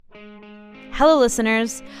Hello,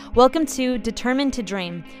 listeners. Welcome to Determined to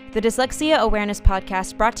Dream, the Dyslexia Awareness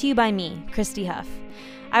Podcast brought to you by me, Christy Huff.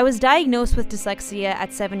 I was diagnosed with dyslexia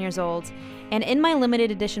at 7 years old, and in my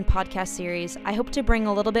limited edition podcast series, I hope to bring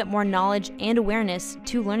a little bit more knowledge and awareness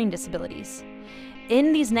to learning disabilities.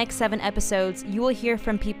 In these next 7 episodes, you will hear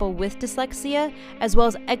from people with dyslexia as well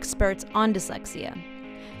as experts on dyslexia.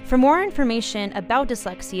 For more information about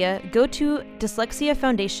dyslexia, go to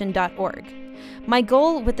dyslexiafoundation.org. My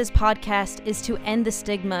goal with this podcast is to end the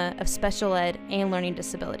stigma of special ed and learning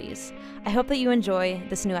disabilities. I hope that you enjoy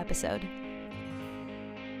this new episode.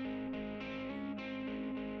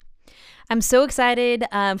 I'm so excited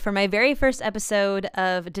for my very first episode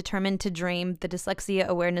of Determined to Dream, the Dyslexia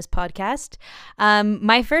Awareness Podcast.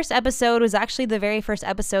 My first episode was actually the very first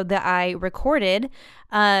episode that I recorded.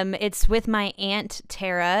 It's with my aunt,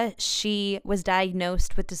 Tara. She was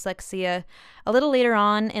diagnosed with dyslexia a little later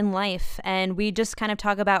on in life, and we just kind of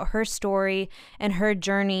talk about her story and her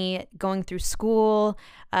journey going through school,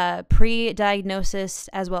 pre-diagnosis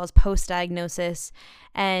as well as post-diagnosis.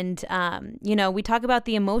 And, we talk about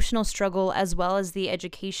the emotional struggle as well as the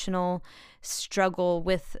educational struggle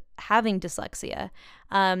with having dyslexia.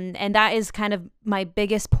 And that is kind of my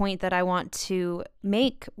biggest point that I want to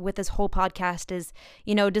make with this whole podcast is,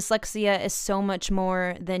 dyslexia is so much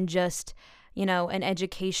more than just, an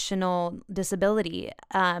educational disability.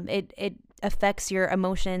 It affects your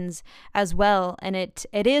emotions as well. And it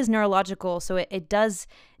is neurological, so it does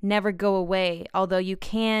never go away, although you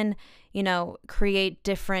can create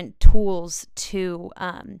different tools to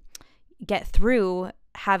get through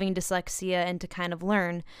having dyslexia and to kind of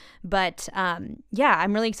learn. But I'm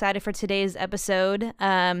really excited for today's episode.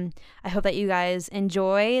 I hope that you guys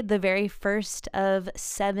enjoy the very first of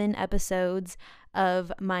 7 episodes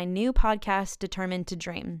of my new podcast, Determined to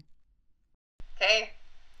Dream. Okay.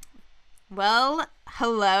 Well,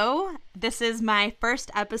 hello. This is my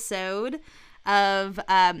first episode of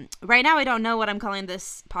right now I don't know what I'm calling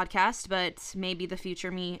this podcast, but maybe the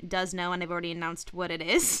future me does know, and I've already announced what it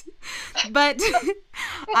is. But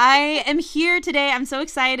I am here today. I'm so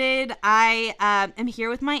excited. I am here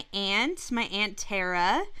with my aunt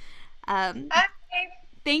Tara. Hi.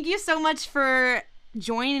 Thank you so much for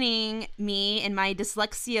joining me in my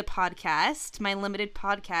dyslexia podcast, my limited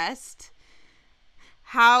podcast.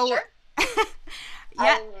 How Sure.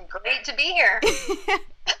 Yeah. I'm great to be here.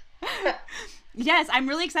 Yes, I'm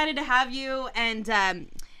really excited to have you, and I'm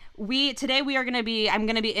going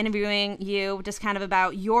to be interviewing you just kind of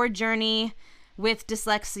about your journey with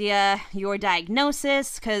dyslexia, your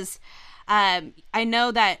diagnosis, because I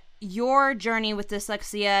know that your journey with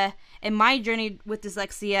dyslexia and my journey with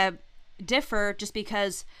dyslexia differ just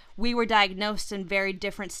because we were diagnosed in very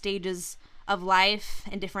different stages of life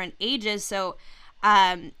and different ages. So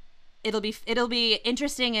it'll be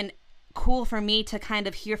interesting and cool for me to kind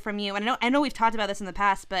of hear from you. And I know we've talked about this in the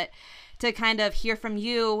past, but to kind of hear from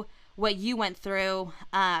you what you went through,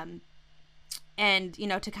 and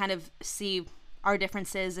to kind of see our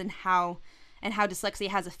differences and how dyslexia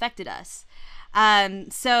has affected us.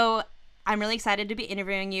 So I'm really excited to be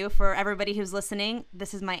interviewing you. For everybody who's listening,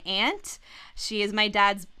 this is my aunt. She is my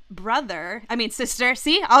dad's sister.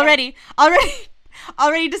 See, already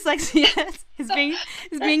dyslexia is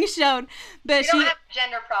being shown. But We don't have a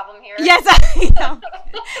gender problem here. Yes, I know.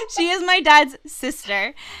 She is my dad's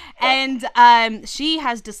sister, and she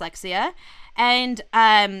has dyslexia. And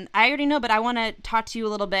I already know, but I want to talk to you a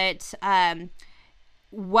little bit. How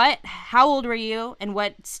old were you, and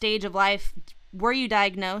what stage of life were you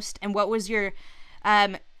diagnosed, and what was your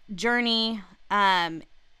journey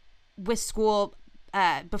with school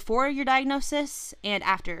before your diagnosis and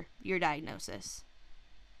after your diagnosis?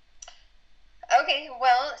 Okay,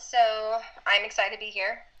 well, so I'm excited to be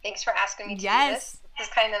here. Thanks for asking me to do this. This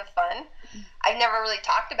is kind of fun. I've never really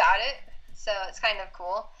talked about it, so it's kind of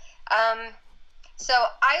cool. So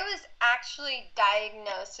I was actually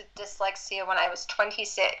diagnosed with dyslexia when I was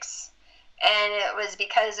 26, and it was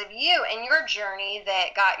because of you and your journey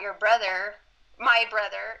that got your brother,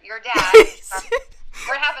 your dad.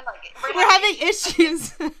 We're having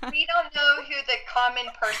issues. We don't know who the common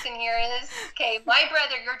person here is. Okay, my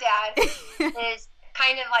brother, your dad, is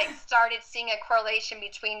kind of like started seeing a correlation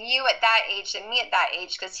between you at that age and me at that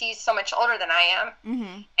age, because he's so much older than I am.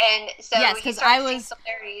 Mm-hmm. And so yes, because I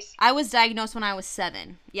was diagnosed when I was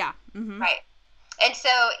 7. Yeah. Mm-hmm. Right. And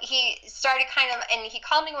so he started and he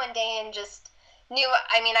called me one day and just knew,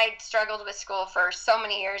 I struggled with school for so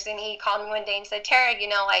many years, and he called me one day and said, Tara,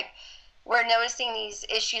 we're noticing these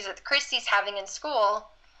issues that Christy's having in school,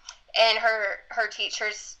 and her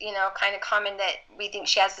teachers, kind of commented that we think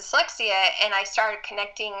she has dyslexia, and I started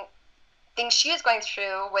connecting things she is going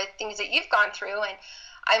through with things that you've gone through. And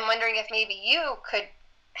I'm wondering if maybe you could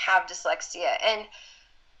have dyslexia. And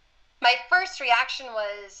my first reaction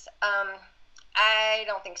was, I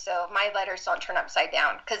don't think so. My letters don't turn upside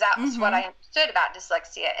down, because that was what I understood about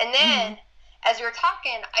dyslexia. And then as we were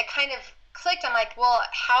talking, I kind of clicked. I'm like, well,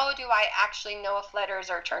 how do I actually know if letters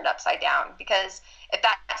are turned upside down? Because if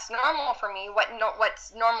that's normal for me,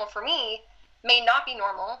 what's normal for me may not be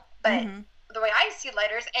normal. But the way I see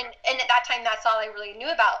letters, and at that time, that's all I really knew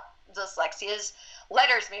about dyslexia is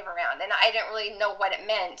letters move around, and I didn't really know what it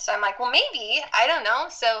meant. So I'm like, well, maybe, I don't know.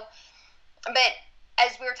 So, but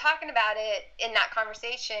as we were talking about it in that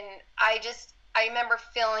conversation, I remember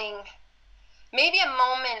feeling maybe a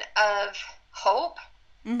moment of hope,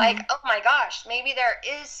 like, oh my gosh, maybe there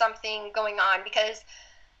is something going on, because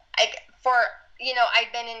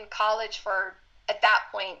I'd been in college at that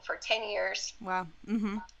point for 10 years. Wow.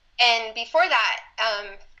 And before that,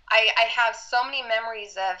 I have so many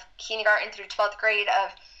memories of kindergarten through 12th grade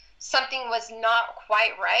of something was not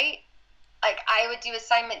quite right. Like, I would do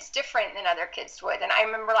assignments different than other kids would. And I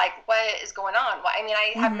remember, like, what is going on? Well, I mean,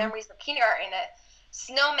 I have memories of kindergarten, a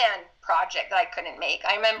snowman project that I couldn't make.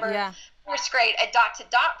 I remember first grade, a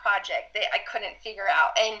dot-to-dot project that I couldn't figure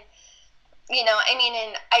out. And,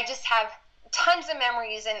 and I just have tons of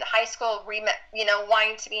memories in high school,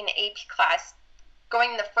 wanting to be in an AP class,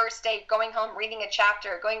 going the first day, going home, reading a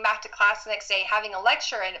chapter, going back to class the next day, having a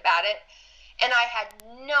lecture about it. And I had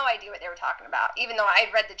no idea what they were talking about, even though I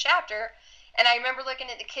had read the chapter. And I remember looking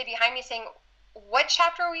at the kid behind me saying, what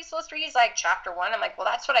chapter are we supposed to read? He's like, chapter 1. I'm like, well,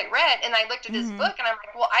 that's what I read. And I looked at his book, and I'm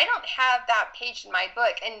like, well, I don't have that page in my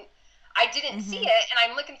book. And I didn't see it. And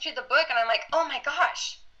I'm looking through the book, and I'm like, oh my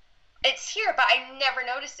gosh, it's here, but I never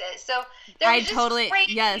noticed it. So there was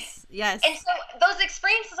yes. And so those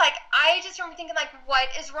experiences, like, I just remember thinking, like, what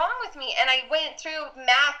is wrong with me? And I went through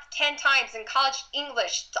math 10 times and college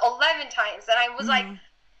English 11 times. And I was like,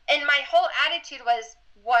 and my whole attitude was,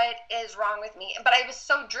 what is wrong with me? But I was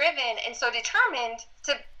so driven and so determined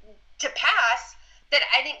to pass that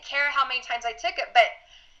I didn't care how many times I took it. But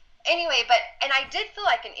anyway, and I did feel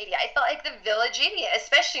like an idiot. I felt like the village idiot,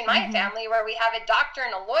 especially in my family, where we have a doctor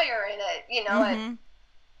and a lawyer and a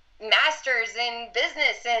master's in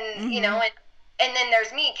business, and and then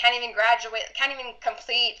there's me, can't even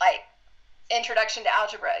complete like introduction to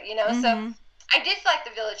algebra, So I did feel like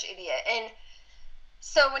the village idiot. And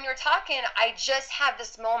so when you're talking, I just have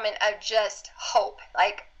this moment of just hope,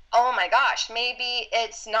 like, oh my gosh, maybe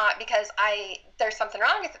it's not because there's something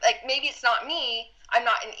wrong with it. Like, maybe it's not me. I'm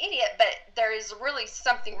not an idiot, but there is really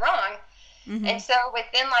something wrong. And so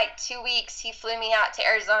within like 2 weeks, he flew me out to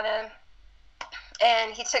Arizona,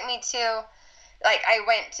 and he took me to, like, I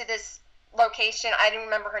went to this location. I didn't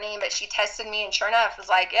remember her name, but she tested me, and sure enough, it was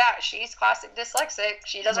like, yeah, she's classic dyslexic.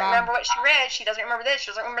 She doesn't remember what she read. She doesn't remember this. She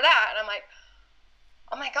doesn't remember that. And I'm like,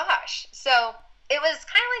 oh my gosh. So it was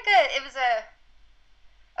kind of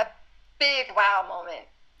like a big wow moment.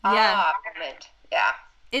 Yeah. Moment. Yeah.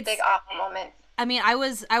 It's big aha moment. I mean, I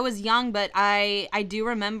was young, but I do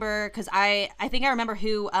remember, because I think I remember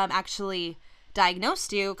who actually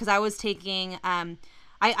diagnosed you, because I was taking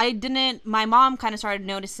I didn't, my mom kind of started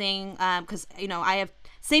noticing, because I have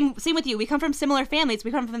same with you, we come from similar families,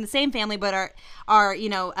 we come from the same family, but our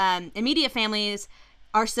immediate families,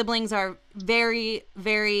 our siblings are very,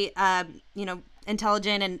 very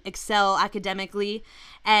intelligent and excel academically.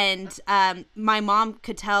 And my mom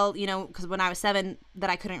could tell, because when I was 7 that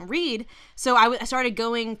I couldn't read. So I started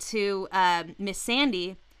going to Miss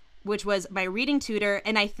Sandy, which was my reading tutor.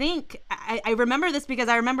 And I think I remember this because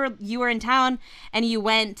I remember you were in town and you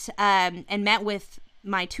went and met with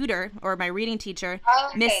my tutor or my reading teacher,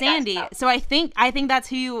 Miss Sandy. So I think that's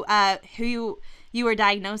who you were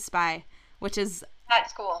diagnosed by, which is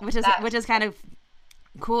that's cool. Which is kind of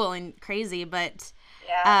cool and crazy, but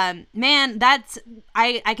man, that's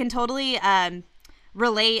I can totally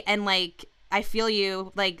relate, and like I feel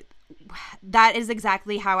you, like that is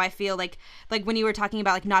exactly how I feel, like when you were talking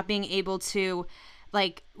about like not being able to,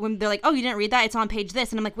 like when they're like, oh, you didn't read that, it's on page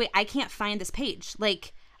this, and I'm like, wait, I can't find this page,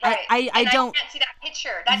 like right. I don't, I can't see that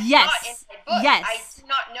picture, that's not in my book. I do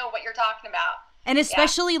not know what you're talking about. And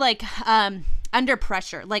especially like under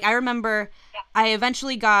pressure. Like I remember I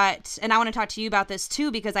eventually got, and I want to talk to you about this too,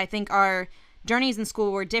 because I think our journeys in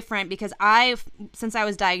school were different, because since I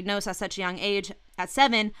was diagnosed at such a young age, at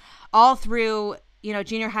 7, all through,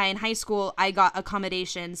 junior high and high school, I got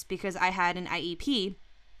accommodations because I had an IEP,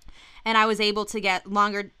 and I was able to get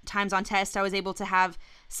longer times on tests. I was able to have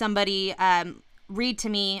somebody read to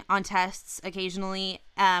me on tests occasionally.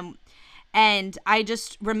 And I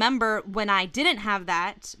just remember when I didn't have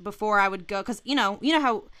that before I would go, because you know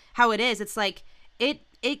how it is. It's like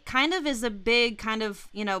it kind of is a big kind of,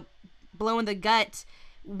 you know, blow in the gut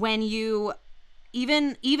when you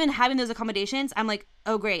even having those accommodations. I'm like,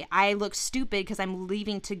 oh great, I look stupid because I'm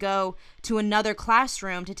leaving to go to another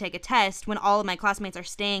classroom to take a test when all of my classmates are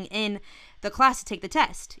staying in the class to take the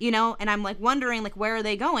test, you know? And I'm like wondering, like, where are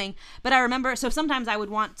they going? But I remember, so sometimes I would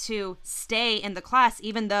want to stay in the class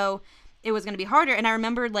even though it was going to be harder. And I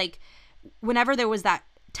remember, like, whenever there was that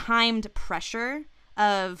timed pressure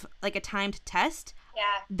of like a timed test,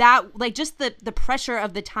 that, like, just the pressure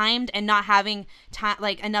of the timed and not having time,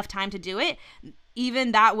 like enough time to do it,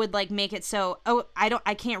 even that would like make it so, oh,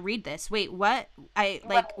 I can't read this. Wait, what?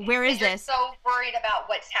 Where is this? You're so worried about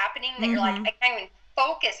what's happening that you're like, I can't even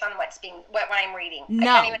focus on what I'm reading.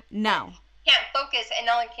 No. Can't focus, and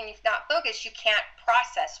not only can you not focus, you can't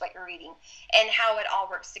process what you're reading and how it all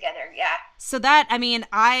works together. Yeah. So that, I mean,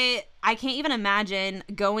 I can't even imagine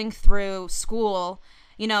going through school,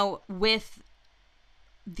 you know, with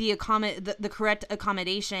the correct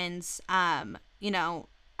accommodations. You know,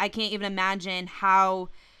 I can't even imagine how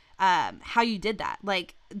you did that.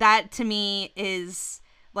 Like, that to me is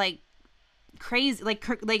like crazy.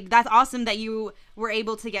 Like that's awesome that you were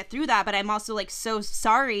able to get through that, but I'm also like so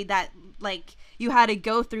sorry that like you had to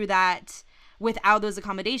go through that without those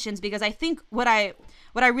accommodations, because I think what I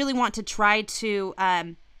really want to try to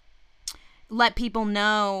let people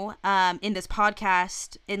know in this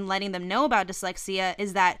podcast, in letting them know about dyslexia,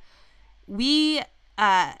 is that we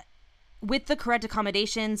with the correct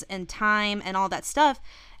accommodations and time and all that stuff,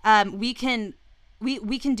 we can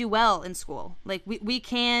do well in school. Like we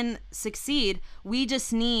can succeed. We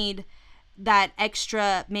just need that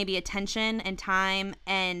extra maybe attention and time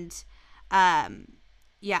and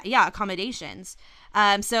accommodations.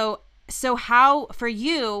 So how for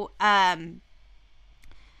you,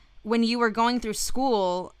 when you were going through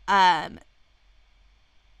school,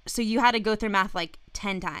 so you had to go through math like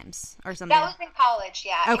 10 times or something? That was in college,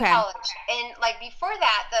 yeah. Okay. In college. And like before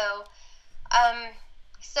that though,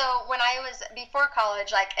 so when I was before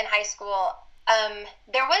college, like in high school,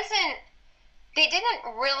 they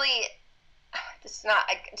didn't really, it's not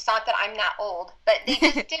that I'm not old, but they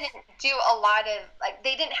just didn't do a lot of, like,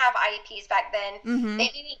 they didn't have IEPs back then. Mm-hmm.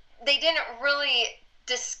 They didn't really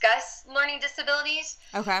discuss learning disabilities.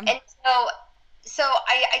 Okay. And so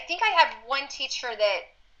I think I had one teacher that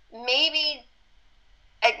maybe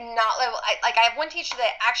I have one teacher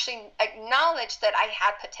that actually acknowledged that I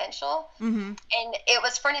had potential. Mm-hmm. And it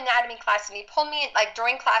was for an anatomy class, and he pulled me like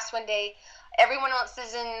during class one day. Everyone else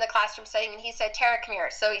is in the classroom studying, and he said, "Tara, come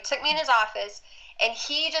here." So he took me in his office, and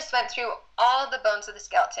he just went through all the bones of the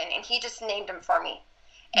skeleton, and he just named them for me.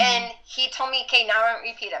 Mm-hmm. And he told me, "Okay, now I don't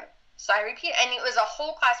repeat them." So I repeat, and it was a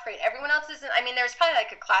whole class period. Everyone else isn't. I mean, there was probably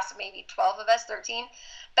like a class of maybe 12 of us, 13.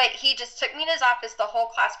 But he just took me in his office the whole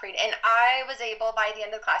class period, and I was able by the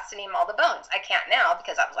end of the class to name all the bones. I can't now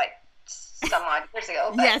because that was like some odd years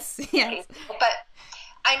ago. But, yes. But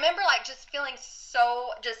I remember like just feeling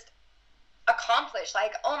so just accomplished,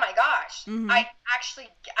 like, oh my gosh, mm-hmm. I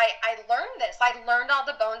learned this. I learned all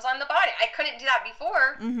the bones on the body. I couldn't do that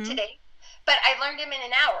before mm-hmm. today, but I learned him in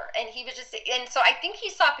an hour. And he was just, and so I think he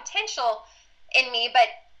saw potential in me, but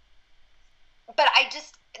I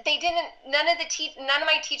just, none of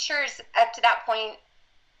my teachers up to that point,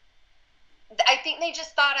 I think they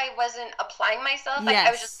just thought I wasn't applying myself. Like, I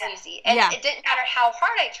was just lazy. And it didn't matter how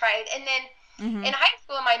hard I tried. And then mm-hmm. in high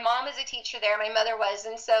school, my mom is a teacher there. My mother was.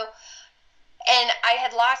 And I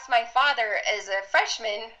had lost my father as a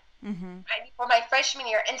freshman mm-hmm. For my freshman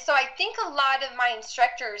year. And so I think a lot of my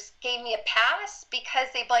instructors gave me a pass because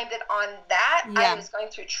they blamed it on that. Yeah. I was going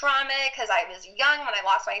through trauma because I was young when I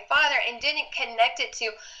lost my father, and didn't connect it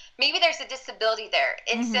to maybe there's a disability there.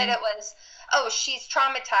 Instead mm-hmm. it was, oh, she's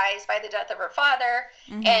traumatized by the death of her father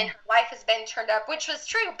mm-hmm. and her life has been turned up, which was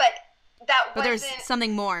true, but there's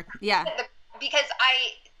something more. Yeah. Because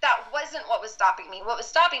that wasn't what was stopping me. What was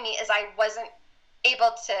stopping me is I wasn't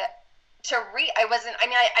able to read.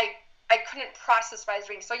 I couldn't process what I was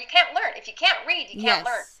reading. So you can't learn. If you can't read, you can't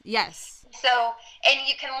learn. Yes. So, and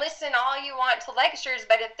you can listen all you want to lectures,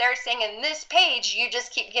 but if they're saying in this page, you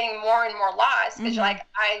just keep getting more and more lost because mm-hmm. you're like,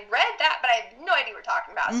 I read that, but I have no idea what we're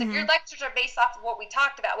talking about. Mm-hmm. So if your lectures are based off of what we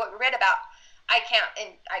talked about, what we read about, I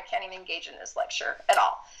can't even engage in this lecture at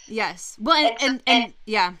all. Yes. Well, and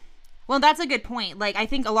yeah. Well, that's a good point. Like, I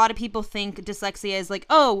think a lot of people think dyslexia is like,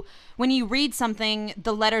 oh, when you read something,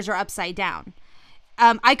 the letters are upside down.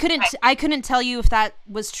 I couldn't tell you if that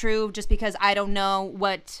was true just because I don't know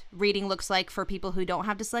what reading looks like for people who don't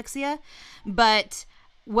have dyslexia. But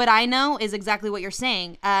what I know is exactly what you're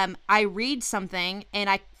saying. I read something and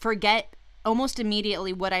I forget almost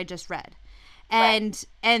immediately what I just read. And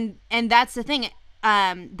right. and that's the thing,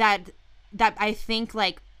 that I think,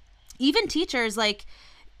 like, even teachers, like,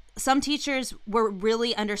 some teachers were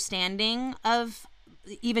really understanding of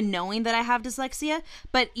even knowing that I have dyslexia,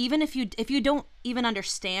 but even if you don't even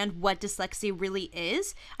understand what dyslexia really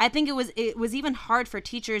is, I think it was even hard for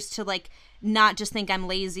teachers to, like, not just think I'm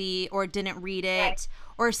lazy or didn't read it right.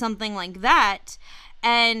 or something like that.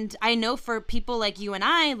 And I know for people like you and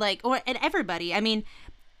I, like, and everybody, I mean,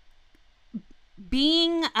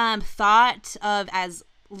 being thought of as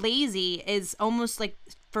lazy is almost, like,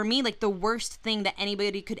 for me, like, the worst thing that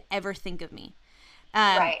anybody could ever think of me.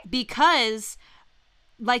 Right. Because,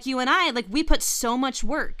 like you and I, like, we put so much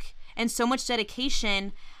work and so much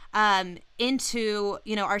dedication into,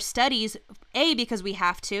 you know, our studies, because we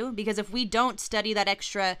have to, because if we don't study that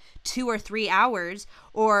extra 2 or 3 hours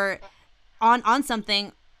or on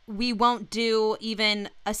something, we won't do even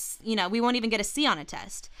we won't even get a C on a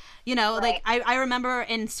test. You know, right. Like, I remember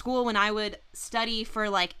in school when I would study for,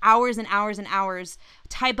 like, hours and hours and hours,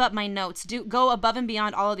 type up my notes, go above and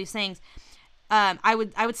beyond all of these things. I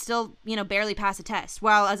would still, you know, barely pass a test,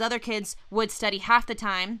 while as other kids would study half the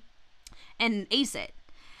time and ace it.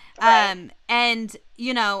 Right. And,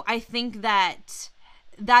 you know, I think that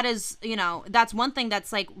is, you know, that's one thing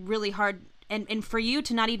that's, like, really hard. And for you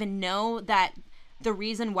to not even know that the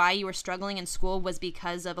reason why you were struggling in school was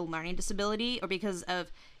because of a learning disability or because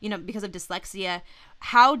of dyslexia,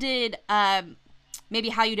 how did, maybe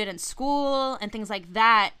how you did in school and things like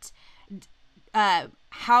that,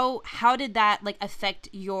 how did that, like, affect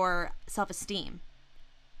your self-esteem?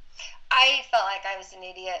 I felt like I was an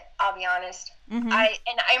idiot, I'll be honest. Mm-hmm. I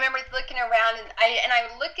remember looking around and I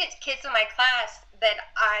would look at kids in my class that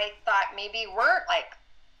I thought maybe were, like,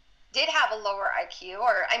 did have a lower IQ,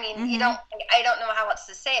 or, I mean, mm-hmm. I don't know how else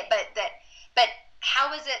to say it, but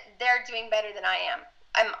how is it they're doing better than I am?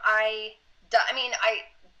 I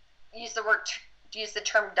use the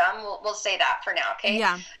term dumb. We'll say that for now, okay?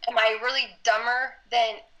 Yeah. Am I really dumber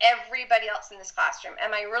than everybody else in this classroom?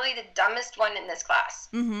 Am I really the dumbest one in this class?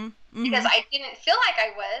 Mm-hmm. Mm-hmm. Because I didn't feel like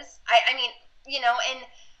I was. I mean, you know, and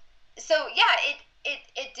so, yeah,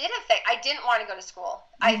 it did affect. I didn't want to go to school.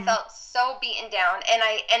 Mm-hmm. I felt so beaten down, and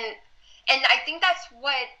I think that's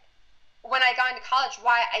what, when I got into college,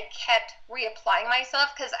 why I kept reapplying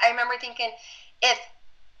myself, because I remember thinking, if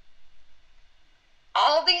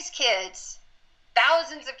all these kids,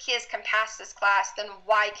 thousands of kids, can pass this class, then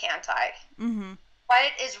why can't I? Mm-hmm.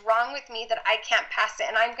 What is wrong with me that I can't pass it?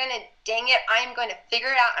 And I'm going to, dang it, I'm going to figure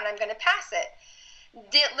it out and I'm going to pass it.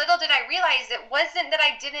 Little did I realize it wasn't that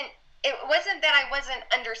I wasn't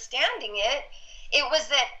understanding it. It was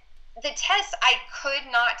that the tests I could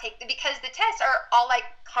not take, because the tests are all like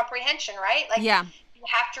comprehension, right? Like, yeah. You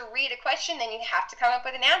have to read a question, then you have to come up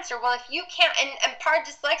with an answer. Well, if you can't, and part of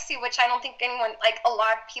dyslexia, which I don't think anyone, like, a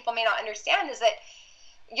lot of people may not understand, is that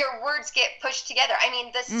your words get pushed together. I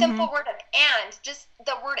mean, the simple mm-hmm. word of and, just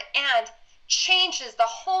the word and, changes the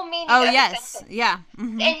whole meaning of the sentence. Yeah.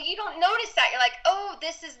 Mm-hmm. And you don't notice that. You're like, oh,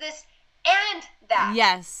 this is this and that.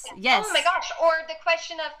 Yes. And, yes. Oh my gosh. Or the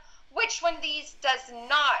question of which one of these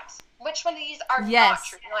which one of these are not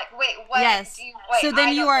true. You're like, wait, what? Yes. So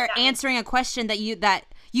then you are answering a question that you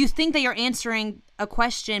think that you're answering a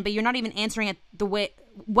question, but you're not even answering it the way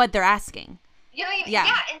what they're asking. You know, yeah.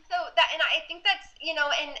 And so and I think that's, you know,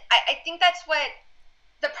 and I think that's what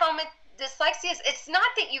the problem with dyslexia is. It's not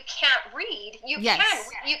that you can't read. You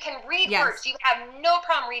can read words. You have no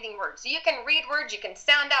problem reading words. You can read words. You can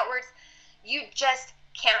sound out words. You just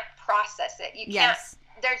can't process it. You can't.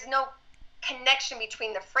 There's no connection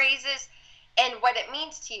between the phrases and what it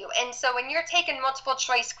means to you. And so when you're taking multiple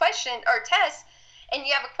choice question or tests, and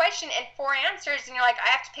you have a question and 4 answers, and you're like, I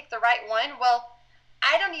have to pick the right one. Well,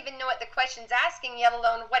 I don't even know what the question's asking, let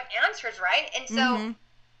alone what answer's right. And so, mm-hmm.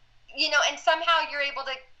 you know, and somehow you're able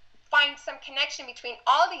to find some connection between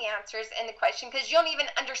all the answers and the question, because you don't even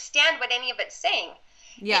understand what any of it's saying.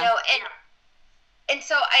 Yeah. You know, and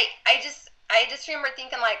so I just remember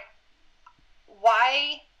thinking, like,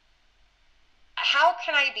 how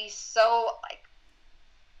can I be so, like,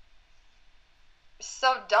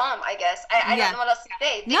 so dumb, I guess. I don't know what else to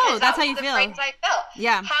say. No, that's how you feel. I felt.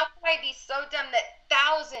 Yeah. How can I be so dumb that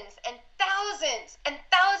thousands and thousands and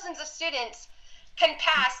thousands of students can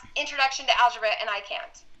pass Introduction to Algebra and I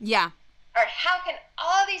can't? Yeah. Or how can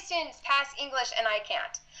all these students pass English and I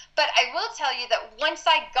can't? But I will tell you that once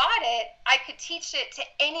I got it, I could teach it to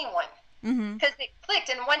anyone. because it clicked.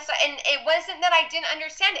 And and it wasn't that I didn't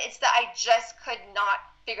understand it; it's that I just could not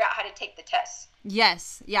figure out how to take the test.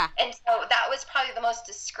 Yes, yeah. And so that was probably the most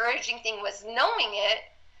discouraging thing, was knowing it.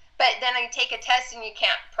 But then I take a test and you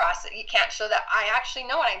can't process. You can't show that I actually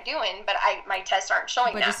know what I'm doing, but my tests aren't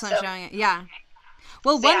showing that. But just not showing it. Yeah.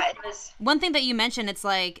 Well, one thing that you mentioned, it's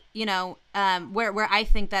like, you know, where I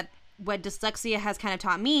think that what dyslexia has kind of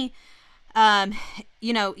taught me,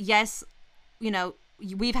 you know, yes, you know,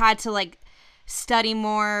 we've had to like study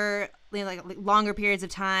more, like longer periods of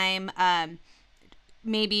time,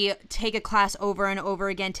 maybe take a class over and over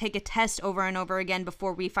again, take a test over and over again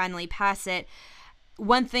before we finally pass it.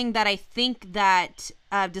 One thing that I think that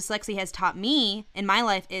dyslexia has taught me in my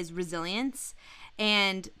life is resilience,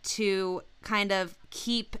 and to kind of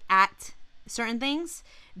keep at certain things.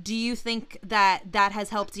 Do you think that that has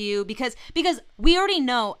helped you? Because I already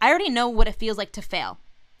know what it feels like to fail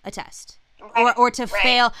a test. Right. Or to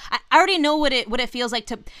fail. I already know what it feels like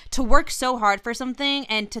to work so hard for something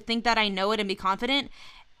and to think that I know it and be confident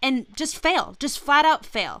and just fail, just flat out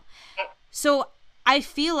fail. So I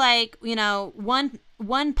feel like, you know, one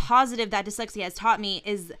positive that dyslexia has taught me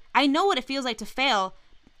is I know what it feels like to fail.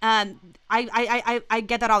 I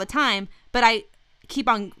get that all the time, but I keep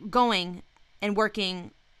on going and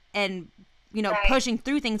working and, you know, pushing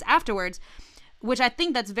through things afterwards, which I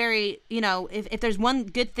think that's very, you know, if there's one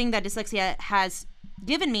good thing that dyslexia has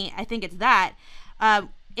given me, I think it's that.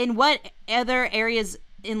 In what other areas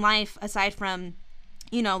in life aside from,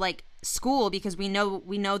 you know, like school, because we know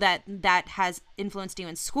that has influenced you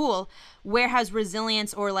in school, where has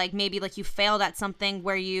resilience, or like maybe like you failed at something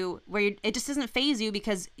where you it just doesn't faze you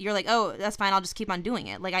because you're like, oh, that's fine, I'll just keep on doing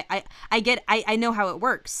it. Like I know how it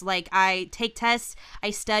works. Like I take tests, I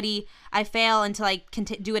study, I fail until I can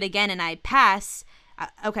do it again and I pass.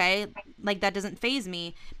 Okay, like that doesn't faze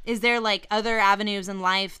me. Is there like other avenues in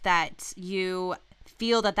life that you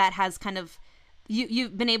feel that has kind of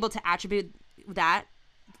you've been able to attribute that,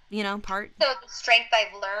 you know, part? So the strength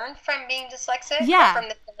I've learned from being dyslexic, yeah, from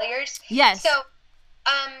the failures. Yes. So,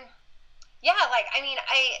 yeah, like, I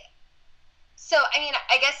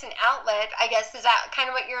guess an outlet, is that kind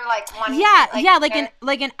of what you're like wanting? Yeah, to,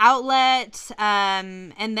 like an outlet,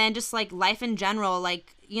 and then just like life in general,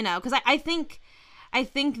 like, you know, because I think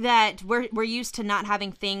that we're used to not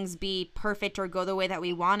having things be perfect or go the way that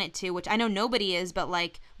we want it to, which I know nobody is, but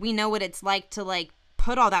like we know what it's like to like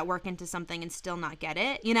put all that work into something and still not get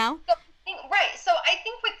it, you know? Right. So I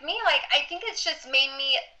think with me, like, I think it's just made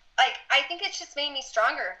me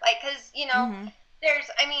stronger. Like, cause you know, there's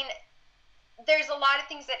a lot of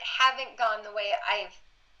things that haven't gone the way I've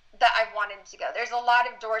wanted to go. There's a lot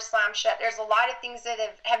of doors slammed shut. There's a lot of things that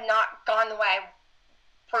have not gone the way I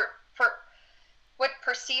would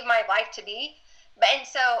perceive my life to be. But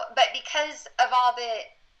because of all the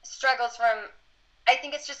struggles I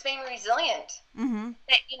think it's just made me resilient.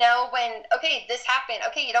 That, you know, when, okay, this happened.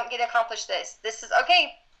 Okay, you don't get to accomplish this. This is,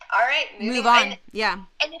 okay, all right, move on. Yeah.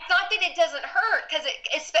 And it's not that it doesn't hurt, because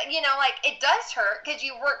it's, you know, like, it does hurt because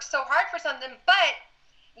you work so hard for something, but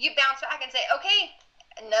you bounce back and say, okay,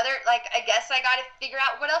 I guess I got to figure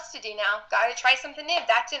out what else to do now. Got to try something new.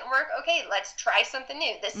 That didn't work. Okay, let's try something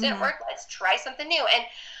new. This didn't work. Let's try something new. And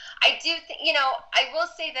I do think, you know, I will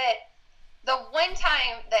say that the one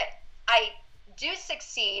time that I do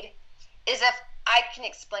succeed is if I can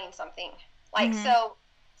explain something. Like, so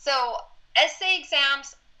essay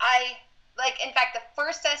exams, in fact, the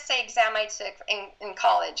first essay exam I took in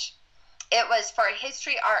college, it was for a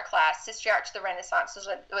history art to the Renaissance was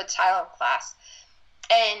the title of class.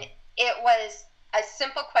 And it was a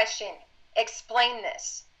simple question: explain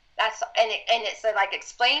this. It said, like,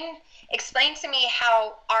 explain to me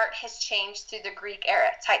how art has changed through the Greek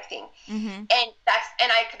era type thing. And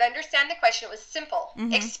I could understand the question. It was simple.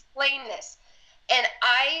 Explain this. And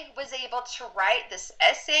I was able to write this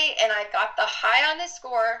essay, and I got the high on the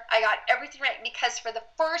score. I got everything right, because for the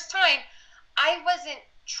first time, I wasn't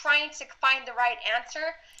trying to find the right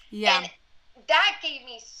answer. Yeah. And that gave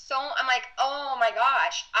me I'm like, oh my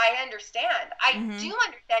gosh, I understand. I do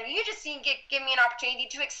understand. You just need to give me an opportunity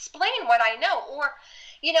to explain what I know. Or,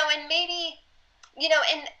 you know, and maybe, you know,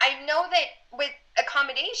 and I know that with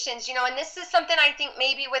accommodations, you know, and this is something I think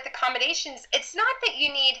maybe with accommodations, it's not that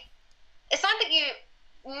you need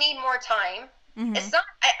more time. It's not,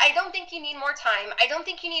 I don't think you need more time. I don't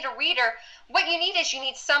think you need a reader. What you need is you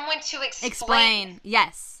need someone to explain.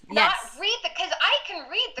 Yes. Not read because I can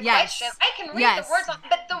read the question. I can read the words,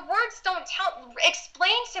 but the words don't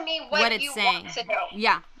explain to me what you want to know.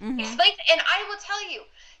 Yeah. Explain, and I will tell you.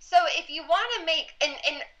 So if you want to make,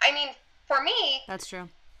 and I mean, for me, that's true.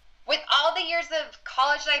 with all the years of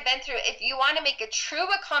college that I've been through, if you want to make a true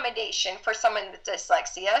accommodation for someone with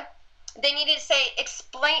dyslexia, they need to say,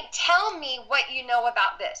 tell me what you know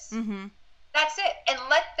about this. Mm-hmm. That's it. And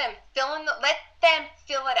let them fill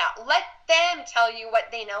it out. Let them tell you what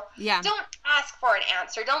they know. Yeah. Don't ask for an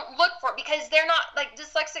answer. Don't look for it, because they're not, like,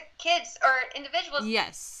 dyslexic kids or individuals.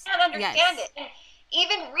 Yes. Can't understand it. And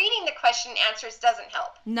even reading the question and answers doesn't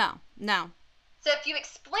help. No. So if you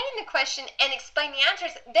explain the question and explain the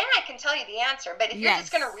answers, then I can tell you the answer. But if you're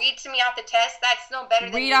just going to read to me off the test, that's no better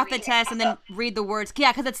than read off the test and then read the words.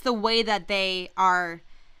 Yeah, because it's the way that they are,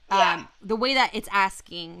 the way that it's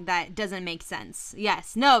asking that doesn't make sense.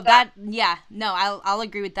 Yes. No, I'll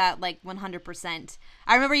agree with that, like, 100%.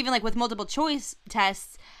 I remember even, like, with multiple choice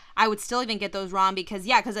tests, I would still even get those wrong because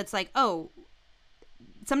it's like,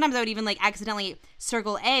 sometimes I would even, like, accidentally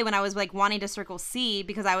circle A when I was, like, wanting to circle C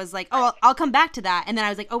because I was like, I'll come back to that. And then I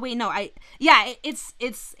was like, oh, wait, no, it's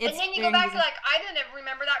and then you go back to, like, I didn't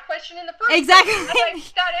remember that question in the first exactly. place. I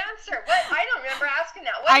like that answer. What? I don't remember asking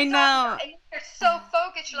that. What I know. And you're so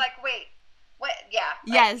focused. You're like, wait, what? Yeah.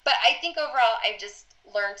 Yes. But I think overall, I've just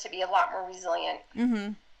learned to be a lot more resilient.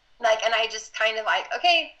 Mm-hmm. Like, and I just kind of like,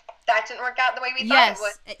 okay, that didn't work out the way we thought it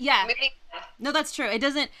would. Yeah. No, that's true. It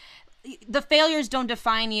doesn't. The failures don't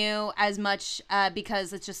define you as much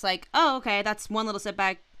because it's just like, oh, okay, that's one little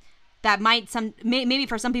setback that maybe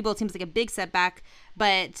for some people it seems like a big setback,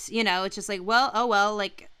 but it's just like, well,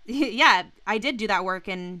 like, yeah, I did do that work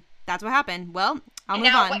and that's what happened. Well, I'll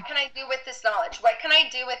move on. What can I do with this knowledge? What can I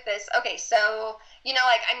do with this? Okay, so,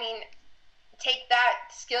 take that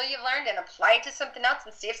skill you've learned and apply it to something else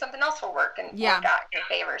and see if something else will work and work out in your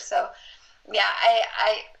favor. So,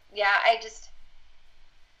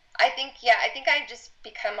 I think I just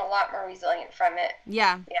become a lot more resilient from it.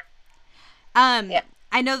 Yeah.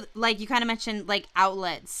 I know, like, you kind of mentioned, like,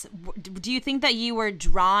 outlets. Do you think that you were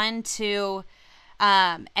drawn to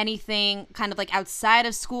anything kind of, like, outside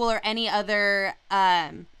of school or any other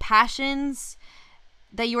passions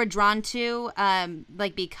that you were drawn to,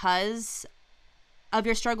 like, because of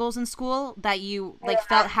your struggles in school, that you, like,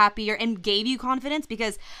 felt happier and gave you confidence?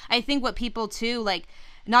 Because I think what people, too, like,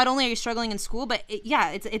 not only are you struggling in school, but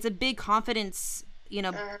it's a big confidence,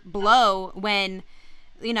 blow when,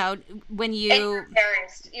 when you... And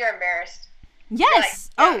you're embarrassed. Yes.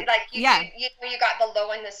 You got the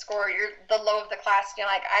low in the score. You're the low of the class. And you're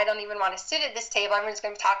like, I don't even want to sit at this table. Everyone's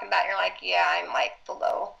going to be talking about it. You're like, yeah, I'm like the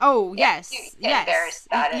low. Oh, yes. You get embarrassed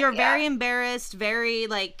about it. You're very embarrassed, very,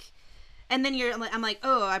 like... And then I'm like,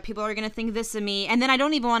 people are going to think this of me. And then I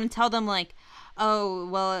don't even want to tell them, like, oh,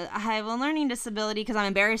 well, I have a learning disability because I'm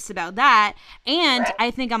embarrassed about that. And I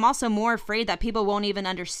think I'm also more afraid that people won't even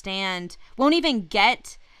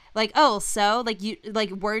get, like, oh, so, like, you,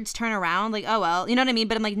 like, words turn around, like, oh, well, you know what I mean?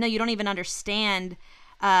 But I'm like, no, you don't even understand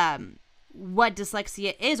what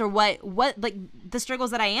dyslexia is or what, like, the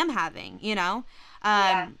struggles that I am having,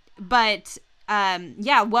 But,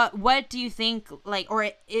 what do you think, like,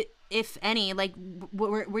 or if any, like,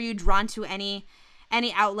 were you drawn to any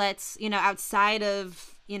outlets, outside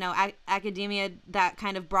of, academia that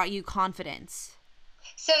kind of brought you confidence?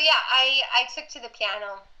 So, I took to the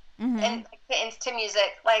piano and to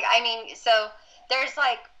music. Like, so there's,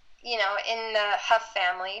 like, in the Huff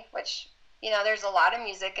family, which, there's a lot of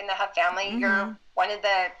music in the Huff family. Mm-hmm. You're one of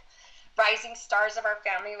the rising stars of our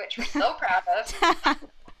family, which we're so proud of.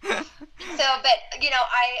 So, but,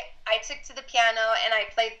 I took to the piano and I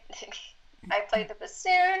played the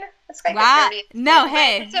bassoon. It's like a dirty. No,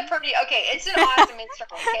 hey. It's it's an awesome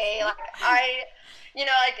instrument, okay? Like,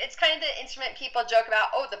 it's kind of the instrument people joke about,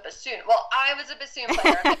 oh, the bassoon. Well, I was a bassoon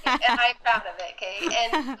player, and I'm proud of it, okay?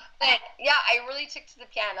 But I really took to the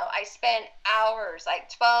piano. I spent hours, like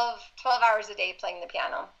 12 hours a day playing the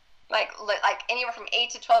piano. Like anywhere from 8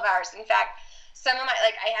 to 12 hours. In fact, some of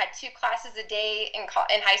I had 2 classes a day in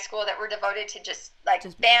high school that were devoted to just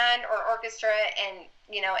band or orchestra and,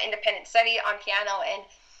 independent study on piano. And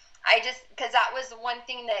because that was one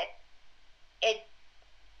thing that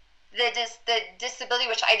the disability,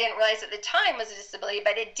 which I didn't realize at the time was a disability,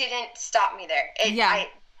 but it didn't stop me there.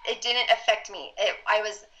 It didn't affect me. I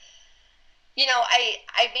was,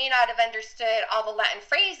 I may not have understood all the Latin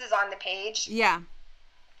phrases on the page. Yeah.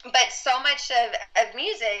 But so much of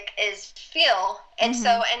music is feel, and so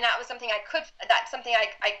that was something I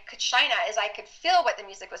could shine at, is I could feel what the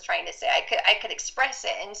music was trying to say. I could express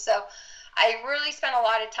it, and so I really spent a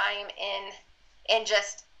lot of time in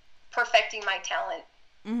just perfecting my talent.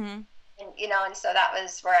 Mm-hmm. And and so that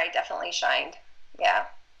was where I definitely shined. Yeah.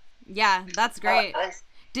 Yeah, that's great.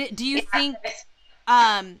 Do you think?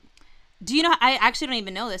 Do you know? I actually don't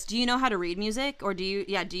even know this. Do you know how to read music, or do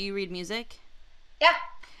you read music? Yeah.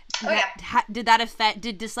 Oh, yeah. Did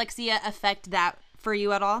dyslexia affect that for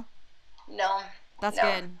you at all? No. That's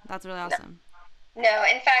good. That's really awesome. No,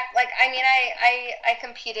 in fact, like, I mean, I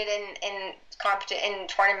competed in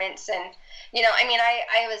tournaments, and, you know, I mean,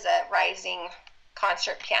 I was a rising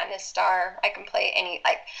concert pianist star. I can play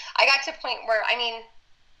I got to a point where, I mean,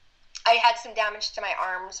 I had some damage to my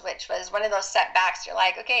arms, which was one of those setbacks. You're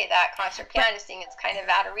like, okay, that concert pianist thing is kind of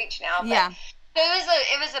out of reach now. But yeah.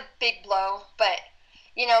 It was a big blow, but,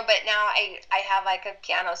 you know, but now I have like a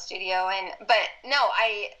piano studio, but no,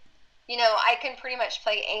 you know, I can pretty much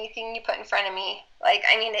play anything you put in front of me. Like,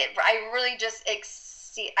 I mean, I really just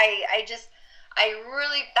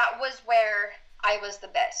that was where I was the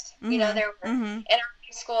best. Mm-hmm. You know, there were in our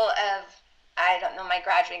high school of, I don't know, my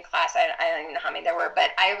graduating class, I don't even know how many there were,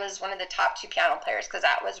 but I was one of the top 2 piano players, because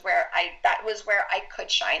that was where I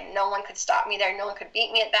could shine. No one could stop me there. No one could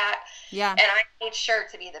beat me at that. Yeah. And I made sure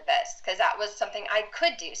to be the best, because that was something I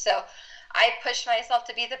could do. So I pushed myself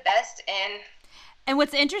to be the best. And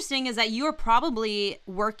what's interesting is that you were probably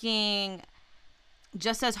working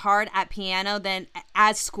just as hard at piano than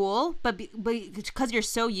at school, but because you're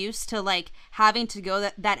so used to like having to go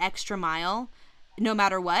that extra mile no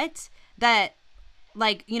matter what, that,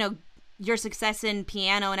 like, you know, your success in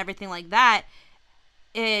piano and everything like that,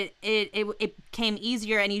 it came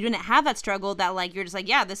easier, and you didn't have that struggle that, like, you're just like,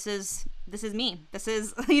 yeah, this is me. This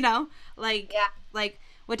is, you know, like, yeah. Like,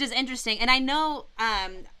 which is interesting. And I know,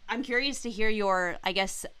 I'm curious to hear your, I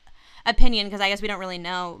guess, opinion, because I guess we don't really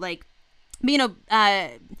know, like, you know,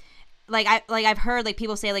 I've heard, like,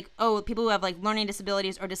 people say, like, oh, people who have, like, learning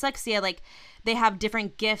disabilities or dyslexia, like, they have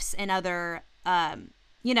different gifts in other,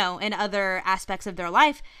 you know, in other aspects of their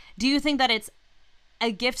life. Do you think that it's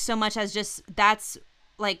a gift so much as just that's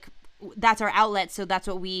our outlet, so that's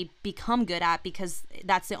what we become good at because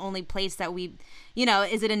that's the only place that we, you know,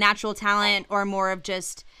 is it a natural talent, or more of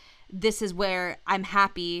just, this is where I'm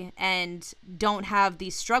happy and don't have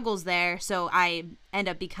these struggles there, so I end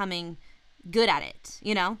up becoming good at it,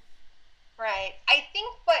 you know? Right. I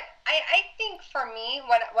think for me,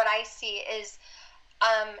 what I see is,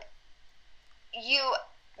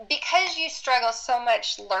 because you struggle so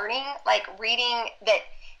much learning, like reading, that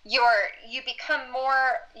you become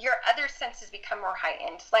more, your other senses become more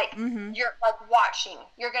heightened. Like, you're like watching,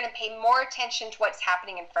 you're going to pay more attention to what's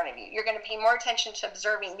happening in front of you. You're going to pay more attention to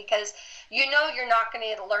observing, because you know you're not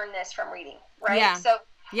going to learn this from reading, right? Yeah. So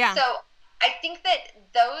yeah. So I think that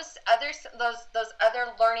those other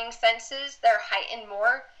learning senses, they're heightened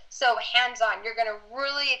more. So hands-on, you're going to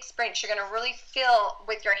really experience, you're going to really feel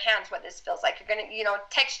with your hands what this feels like. You're going to, you know,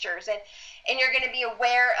 textures, and you're going to be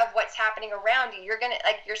aware of what's happening around you. You're going to,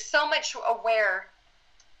 like, you're so much aware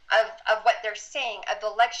of what they're saying, of the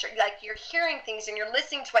lecture. Like, you're hearing things and you're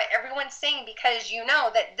listening to what everyone's saying, because you know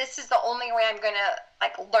that this is the only way I'm going to,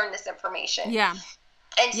 like, learn this information. Yeah.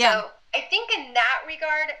 And so I think in that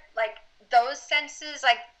regard, like, those senses,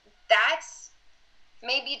 like, that's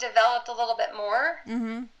maybe developed a little bit more.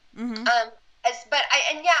 But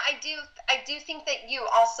I do think that you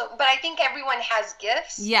also, but I think everyone has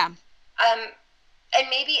gifts. Yeah. And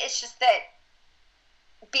maybe it's just that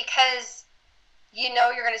because you know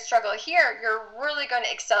you're going to struggle here, you're really going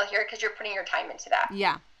to excel here because you're putting your time into that.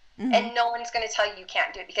 Yeah. And no one's going to tell you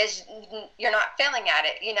can't do it because you're not failing at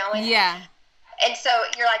it, you know? And so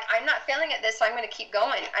you're like, I'm not failing at this, so I'm going to keep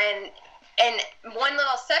going. And one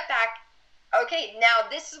little setback, okay, now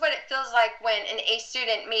this is what it feels like when an A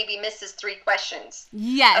student maybe misses 3 questions.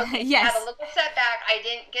 Yeah. Okay, yes. I had a little setback. I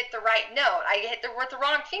didn't get the right note. I hit with the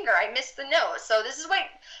wrong finger. I missed the note. So this is what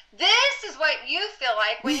you feel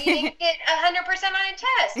like when you didn't get 100% on a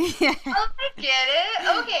test. Yeah. Oh, I get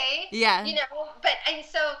it. Okay. Yeah. You know, and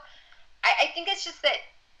so I think it's just that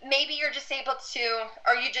maybe you're just able to,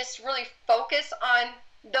 or you just really focus on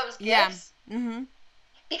those gifts. Yeah.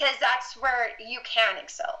 Because that's where you can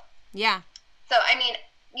excel. Yeah. So, I mean,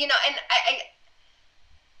 you know, and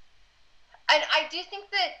I do think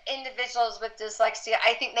that individuals with dyslexia,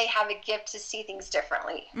 I think they have a gift to see things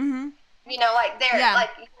differently. You know, like like,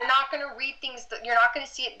 you're not going to read things, you're not going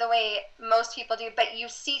to see it the way most people do, but you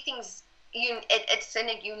see things, it's in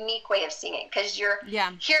a unique way of seeing it, because you're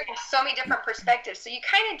hearing so many different perspectives. So you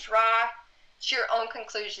kind of draw to your own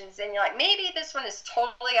conclusions, and you're like, maybe this one is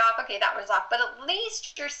totally off, okay, that one's off, but at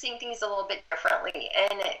least you're seeing things a little bit differently,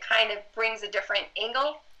 and it kind of brings a different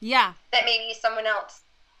angle that maybe someone else,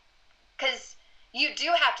 because you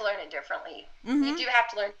do have to learn it differently. You do have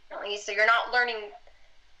to learn differently, so you're not learning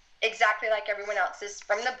exactly like everyone else is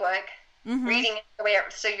from the book, reading it the way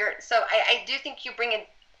so I do think you bring a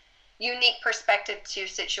unique perspective to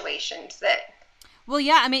situations that. Well,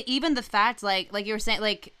 yeah, I mean, even the fact, like you were saying,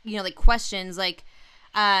 like, you know, like questions, like,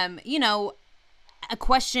 you know, a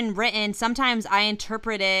question written, sometimes I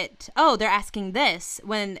interpret it, oh, they're asking this,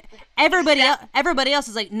 when everybody else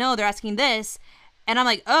is like, no, they're asking this, and I'm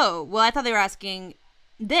like, oh, well, I thought they were asking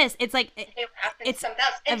this. It's like it's something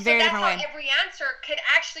else. And a very different way. Every answer could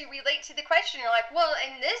actually relate to the question. You're like, well,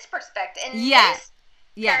 in this perspective, in this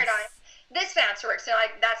paradigm, this answer works. So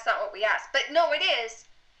like, that's not what we asked, but no, it is.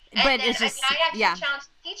 And but then, it's just, I actually challenged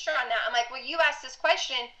the teacher on that. I'm like, well, you asked this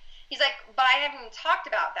question. He's like, but I haven't even talked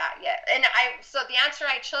about that yet. And so the answer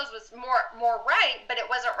I chose was more right, but it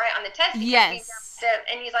wasn't right on the test. Yes.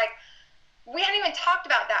 And he's like, we hadn't even talked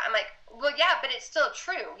about that. I'm like, well, yeah, but it's still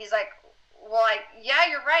true. He's like, well, yeah,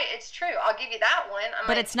 you're right. It's true. I'll give you that one.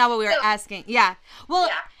 But it's not what we were asking. Yeah. Well,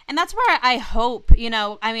 and that's where I hope, you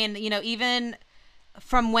know, I mean, you know, even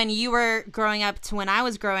from when you were growing up to when I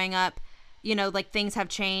was growing up, you know, like things have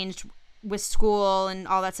changed with school and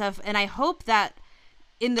all that stuff. And I hope that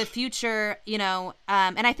in the future, you know,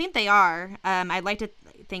 and I think they are, I'd like to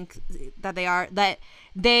think that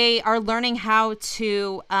they are learning how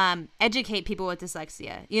to educate people with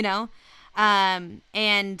dyslexia, you know,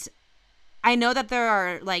 and I know that there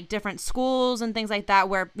are like different schools and things like that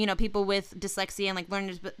where, you know, people with dyslexia and like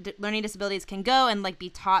learning disabilities can go and like be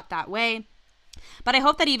taught that way. But I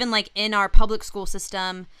hope that even like in our public school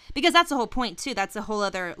system, because that's the whole point too, that's a whole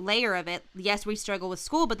other layer of it. Yes, we struggle with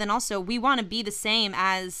school, but then also we want to be the same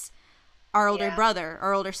as our older brother,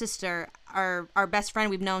 our older sister, our best friend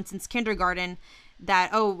we've known since kindergarten, that,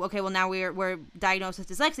 oh, okay, well now we're diagnosed with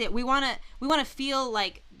dyslexia. We want to feel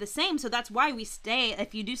like the same. So that's why we stay.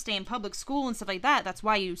 If you do stay in public school and stuff like that, that's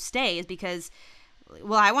why you stay, is because,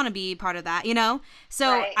 well, I want to be part of that, you know?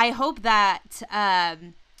 So I hope that,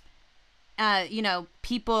 you know,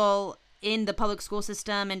 people in the public school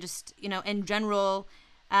system and just, you know, in general,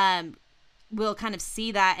 will kind of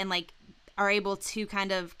see that and like are able to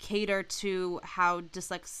kind of cater to how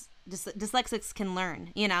dyslexics can learn,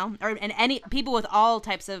 you know, and any people with all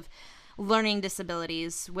types of learning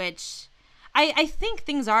disabilities, which I think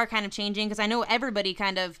things are kind of changing, because I know everybody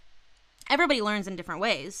learns in different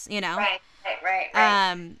ways, you know? Right.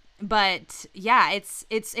 But yeah,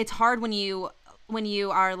 it's hard when you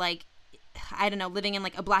are like, I don't know, living in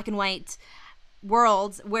like a black and white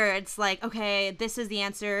world where it's like, okay, this is the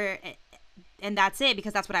answer and that's it,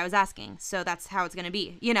 because that's what I was asking. So that's how it's going to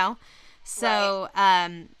be, you know? So,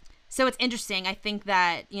 so it's interesting. I think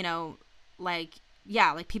that, you know, like,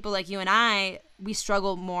 yeah, like people like you and I, we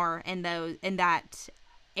struggle more in that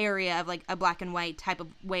area of like a black and white type of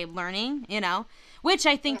way of learning, you know, which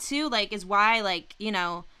I think too, like, is why, like, you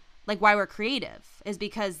know, like why we're creative, is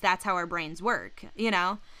because that's how our brains work, you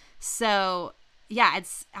know? So yeah,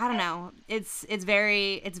 I don't know. It's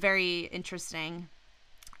very interesting.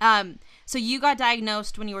 So you got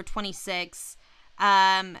diagnosed when you were 26.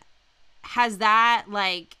 Has that,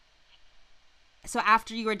 like, so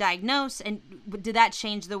after you were diagnosed, and did that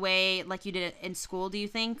change the way like you did it in school, do you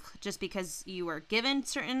think, just because you were given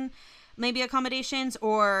certain maybe accommodations,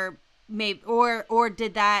 or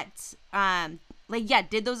did that,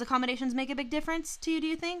 did those accommodations make a big difference to you, do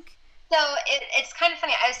you think? So it's kind of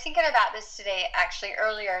funny. I was thinking about this today, actually,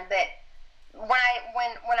 earlier, that when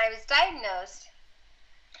I was diagnosed,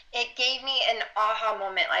 it gave me an aha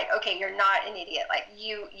moment. Like, okay, you're not an idiot. Like,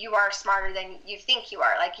 you are smarter than you think you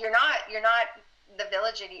are. Like, you're not the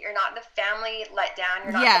village idiot. You're not the family let down.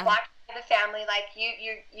 You're not the black of the family. Like,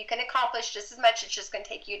 you can accomplish just as much. It's just going to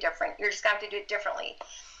take you different. You're just going to have to do it differently.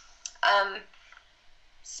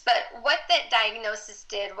 But what that diagnosis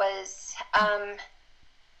did was,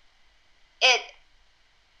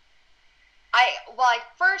 I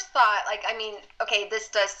first thought, like, I mean, okay, this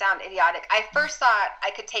does sound idiotic. I first thought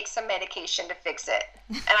I could take some medication to fix it,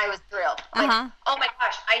 and I was thrilled. Like, oh my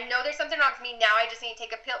gosh, I know there's something wrong with me. Now I just need to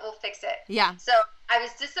take a pill. We'll fix it. Yeah. So I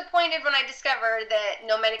was disappointed when I discovered that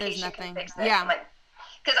no medication can fix it. Yeah. Like,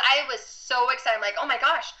 because I was so excited. I'm like, oh my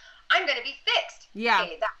gosh, I'm going to be fixed. Yeah.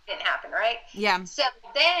 Okay, that didn't happen, right? Yeah. So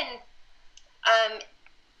then,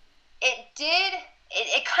 it did.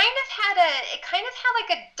 It kind of had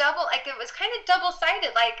like a double, like it was kind of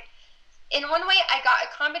double-sided. Like, in one way I got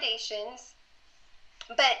accommodations,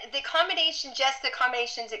 but the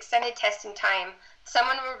accommodations extended testing time.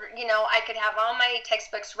 Someone would, you know, I could have all my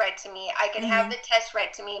textbooks read to me. I could have the tests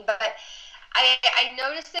read to me, but I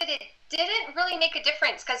noticed that it didn't really make a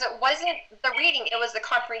difference, because it wasn't the reading, it was the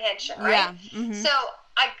comprehension, right? Yeah. So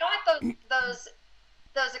I got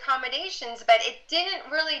those accommodations, but it didn't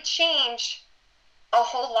really change a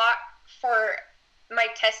whole lot for my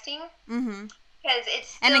testing, because it's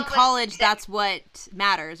still, and in college that's what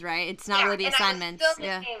matters, right? It's not really the assignments.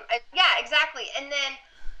 Yeah, exactly. And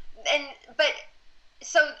then but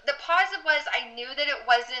so the positive was I knew that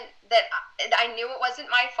I knew it wasn't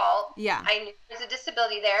my fault. Yeah. I knew there was a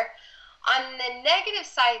disability there. On the negative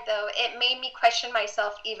side, though, it made me question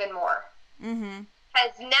myself even more. Mm-hmm.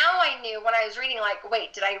 Because now I knew when I was reading, like,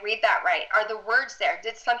 wait, did I read that right? Are the words there?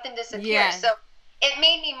 Did something disappear? Yeah. So it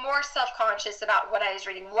made me more self-conscious about what I was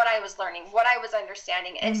reading, what I was learning, what I was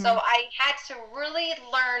understanding. And so I had to really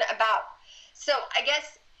learn about, so I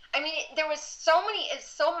guess, I mean, there was so many, it's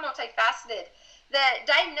so multifaceted. The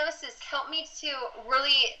diagnosis helped me to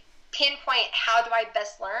really pinpoint how do I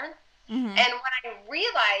best learn. And what I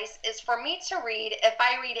realized is for me to read, if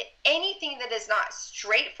I read anything that is not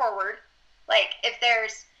straightforward, like if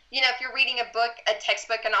there's, you know, if you're reading a book, a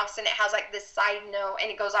textbook, and all of a sudden it has like this side note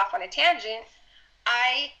and it goes off on a tangent,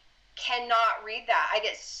 I cannot read that. I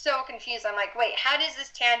get so confused. I'm like, wait, how does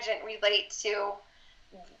this tangent relate to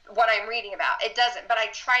what I'm reading about? It doesn't, but I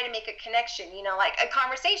try to make a connection, you know, like a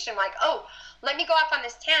conversation, like, oh, let me go off on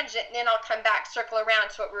this tangent and then I'll come back, circle around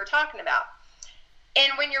to what we were talking about.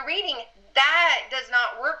 And when you're reading, that does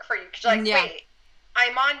not work for you because you're like, wait,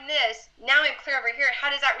 I'm on this. Now I'm clear over here. How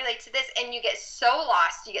does that relate to this? And you get so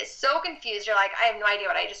lost. You get so confused. You're like, I have no idea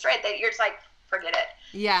what I just read. That you're just like, forget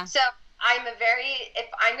it. Yeah. So if I'm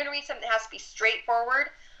going to read something that has to be straightforward,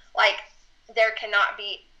 like there cannot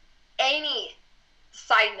be any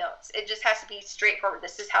side notes. It just has to be straightforward.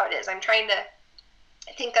 This is how it is. I'm trying to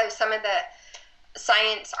think of some of the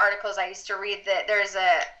science articles I used to read that there's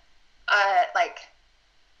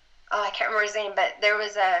I can't remember his name, but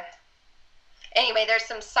there's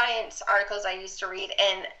some science articles I used to read,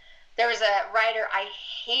 and there was a writer I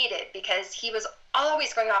hated because he was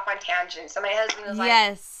always going off on tangents. So my husband was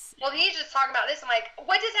like, well, he's just talking about this. I'm like,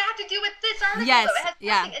 what does it have to do with this article? Yes, it has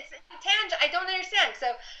nothing. It's a tangent. I don't understand.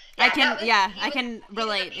 So I can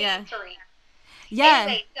relate. Yeah.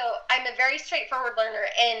 Anyway, so I'm a very straightforward learner,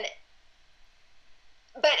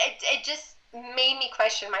 but it just made me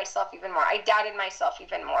question myself even more. I doubted myself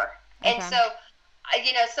even more. Okay. And so,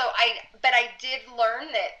 but I did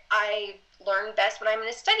learn that I learn best when I'm in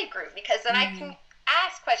a study group, because then I can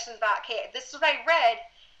ask questions about, okay, this is what I read.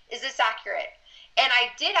 Is this accurate? And I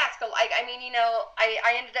did ask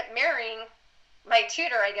I ended up marrying my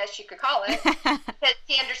tutor, I guess you could call it, because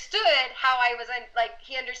he understood how I was,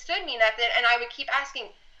 he understood me enough that, and I would keep asking,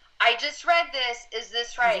 I just read this, is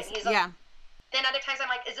this right? He's like, then other times I'm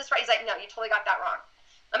like, is this right? He's like, no, you totally got that wrong.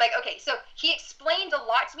 I'm like, okay. So he explained a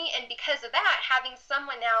lot to me, and because of that, having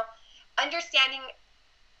someone now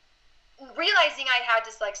realizing I had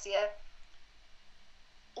dyslexia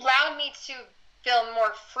allowed me to feel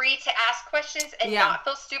more free to ask questions and not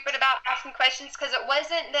feel stupid about asking questions, because it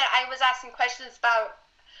wasn't that I was asking questions about,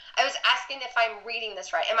 I was asking if I'm reading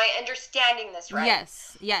this right. Am I understanding this right?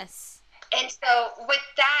 Yes. And so with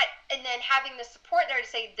that, and then having the support there to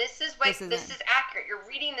say, this is accurate, you're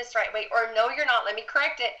reading this right way, or no, you're not, let me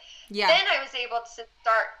correct it. Yeah. Then I was able to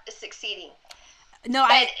start succeeding. No,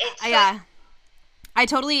 I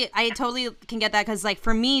totally can get that, because like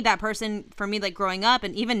for me, that person, for me, like growing up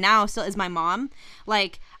and even now still, is my mom.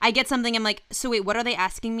 Like I get something, I'm like, so wait, what are they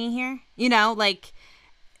asking me here? You know, like,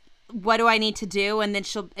 what do I need to do? And then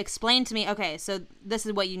she'll explain to me, okay, so this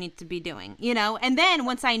is what you need to be doing, you know? And then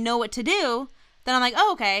once I know what to do, then I'm like,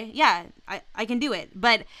 oh, okay, yeah, I can do it.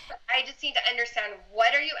 But I just need to understand,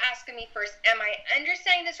 what are you asking me first? Am I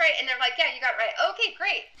understanding this right? And they're like, yeah, you got it right. Okay,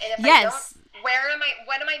 great. And if I don't,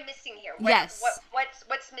 what am I missing here? What's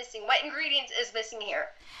missing? What ingredients is missing here?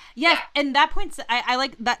 Yes, yeah. And that points, I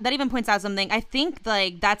like that even points out something. I think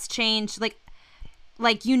like that's changed, like,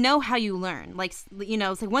 you know how you learn, like, you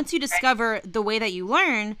know, it's like once you discover the way that you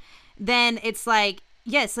learn, then it's like,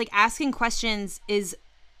 yes, like asking questions is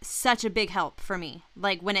such a big help for me,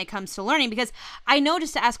 like when it comes to learning, because I know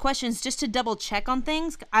just to ask questions, just to double check on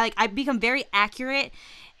things. I become very accurate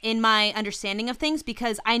in my understanding of things,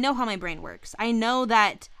 because I know how my brain works. I know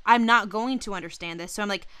that I'm not going to understand this. So I'm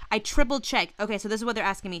like, I triple check. Okay, so this is what they're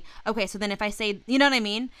asking me. Okay, so then if I say, you know what I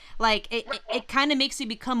mean? Like it kind of makes you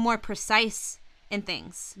become more precise in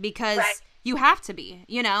things, because you have to be,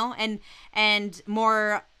 you know, and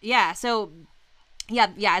more, so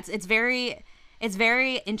it's very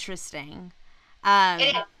interesting.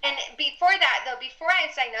 And before that, though, before I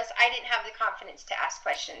was diagnosed, I didn't have the confidence to ask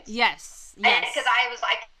questions. Yes. Because I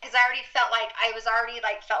already felt like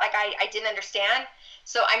I didn't understand.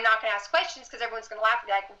 So I'm not going to ask questions, because everyone's going to laugh and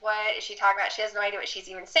be like, what is she talking about? She has no idea what she's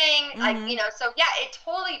even saying. Like, you know, so yeah, it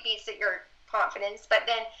totally beats at your confidence. But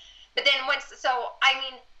then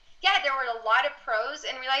there were a lot of pros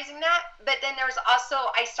in realizing that, but then there was also,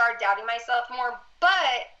 I started doubting myself more,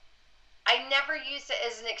 but I never used it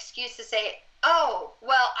as an excuse to say, oh,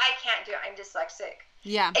 well, I can't do it, I'm dyslexic.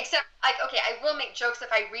 Yeah. Except, like, okay, I will make jokes if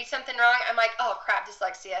I read something wrong. I'm like, oh crap,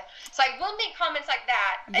 dyslexia. So I will make comments like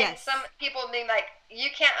that. Yes. And some people may be like, you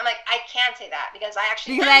can't. I'm like, I can say that because I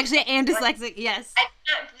actually am dyslexic. Yes. I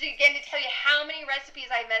can't begin to tell you how many recipes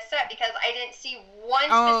I messed up because I didn't see one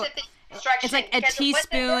specific instruction. It's like a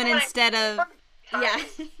teaspoon instead of. Yeah.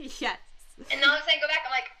 Yes. And now as I go back,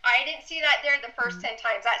 I'm like, I didn't see that there the first 10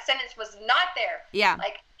 times. That sentence was not there. Yeah.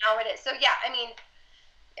 Like, now it is. So, yeah, I mean,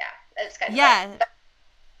 yeah, it's kind of fun.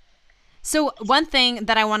 So one thing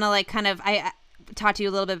that I want to like kind of I talk to you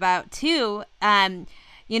a little bit about too,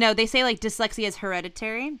 you know, they say like dyslexia is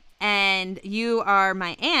hereditary, and you are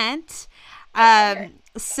my aunt.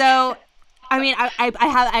 So, I mean, I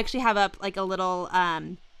actually have up like a little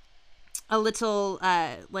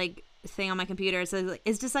like thing on my computer. It says, like,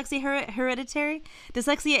 is dyslexia hereditary?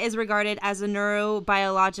 Dyslexia is regarded as a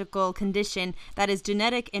neurobiological condition that is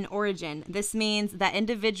genetic in origin. This means that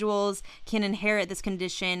individuals can inherit this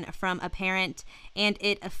condition from a parent, and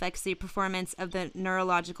it affects the performance of the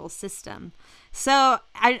neurological system. So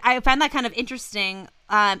I find that kind of interesting,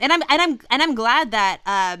 and I'm glad that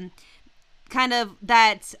kind of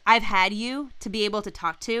that I've had you to be able to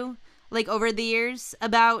talk to, like, over the years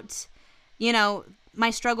about, you know, my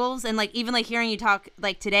struggles, and like even like hearing you talk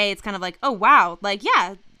like today, it's kind of like, oh wow, like,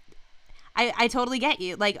 yeah, I totally get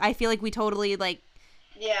you. Like, I feel like we totally like,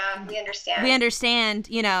 yeah, we understand,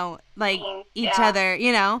 you know, like each other,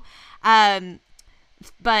 you know.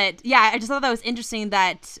 But yeah, I just thought that was interesting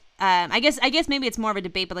that I guess maybe it's more of a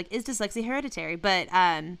debate, but like, is dyslexia hereditary? But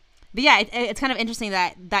yeah, it's kind of interesting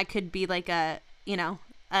that could be like a, you know,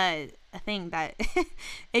 a thing that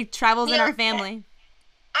it travels in our family.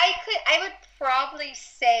 I would probably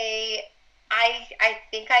say I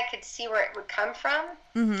think I could see where it would come from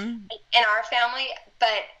in our family,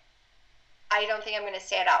 but I don't think I'm going to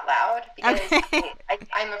say it out loud because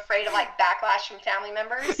I'm afraid of like backlash from family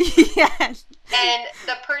members. Yes. And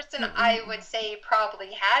the person I would say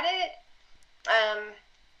probably had it,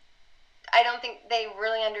 I don't think they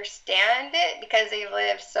really understand it because they've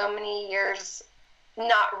lived so many years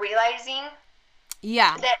not realizing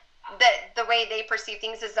that the way they perceive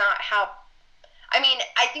things is not how. I mean,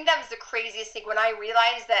 I think that was the craziest thing when I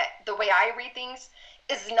realized that the way I read things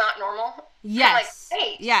is not normal. Yes. I'm like,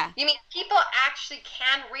 hey, yeah. You mean people actually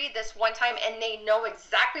can read this one time and they know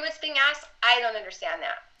exactly what's being asked? I don't understand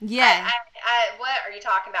that. Yeah. What are you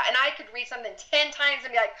talking about? And I could read something 10 times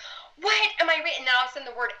and be like, what am I reading? And all of a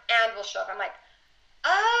sudden the word and will show up. I'm like,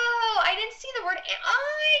 oh, I didn't see the word and.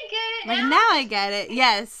 Oh, I get it now. Like, now I get it.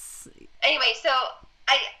 Yes. Anyway, so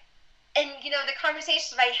and you know, the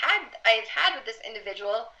conversations I've had with this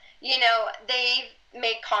individual, you know, they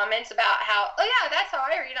make comments about how, oh yeah, that's how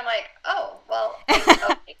I read. I'm like, oh, well,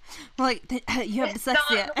 okay. Well, like, you have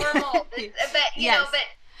dyslexia. It's not normal. But you know,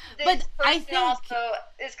 but this I person think also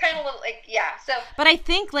is kind of a little like, yeah. So, but I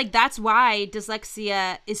think like that's why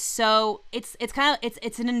dyslexia is so it's kind of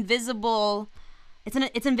it's an invisible,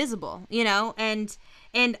 it's invisible, you know, and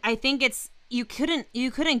I think it's you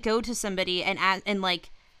couldn't go to somebody and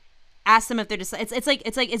ask them if they're just it's like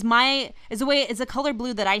is the color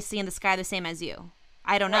blue that I see in the sky the same as you?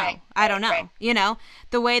 I don't know. Right. I don't know. Right. You know,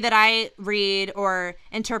 the way that I read or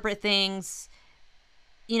interpret things,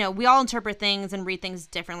 you know, we all interpret things and read things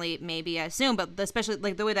differently, maybe, I assume, but especially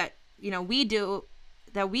like the way that, you know, we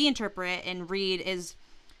interpret and read is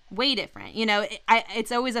way different. You know,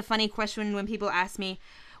 it's always a funny question when people ask me,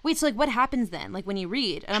 wait, so like what happens then? Like when you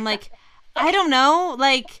read? And I'm like, I don't know.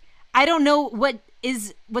 Like, I don't know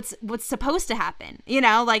what's supposed to happen, you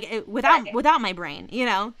know, like without my brain, you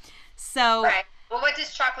know. So right. Well, what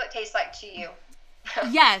does chocolate taste like to you?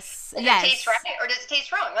 Yes. Does it taste right or does it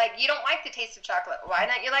taste wrong? Like, you don't like the taste of chocolate. Why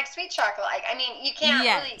not? You like sweet chocolate. Like, I mean, you can't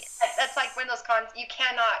really. That's like one of those cons. You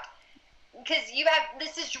cannot, because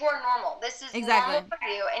this is your normal. This is normal for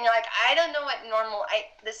you, and you're like, I don't know what normal.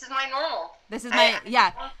 This is my normal. This is my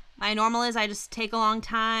My normal is I just take a long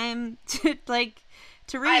time to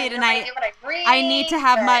read, and I need to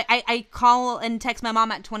have I call and text my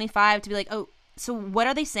mom at 25 to be like, oh, so what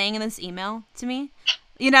are they saying in this email to me?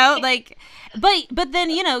 You know, like, but then,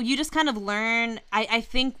 you know, you just kind of learn. I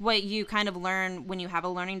think what you kind of learn when you have a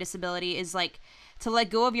learning disability is like to let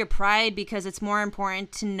go of your pride, because it's more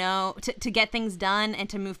important to know to get things done and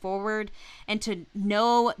to move forward and to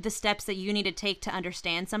know the steps that you need to take to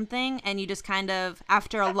understand something. And you just kind of,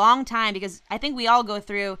 after a long time, because I think we all go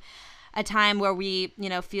through a time where we, you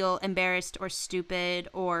know, feel embarrassed or stupid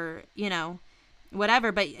or, you know,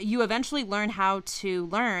 whatever, but you eventually learn how to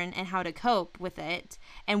learn and how to cope with it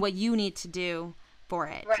and what you need to do for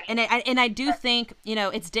it. Right. And I do think, you know,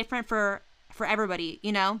 it's different for everybody,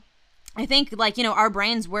 you know. I think, like, you know, our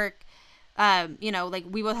brains work you know, like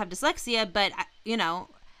we both have dyslexia, but you know,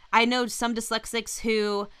 I know some dyslexics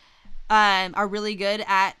who are really good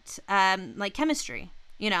at like chemistry,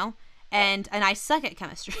 you know, and I suck at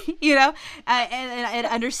chemistry, you know, and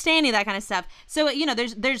understanding that kind of stuff. So, you know,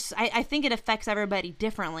 I think it affects everybody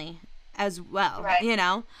differently as well, right. you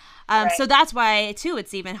know. Right. So that's why too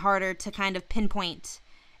it's even harder to kind of pinpoint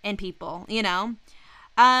in people, you know.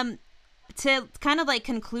 To kind of like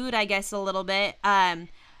conclude, I guess, a little bit,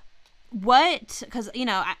 because, you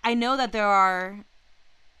know, I know that there are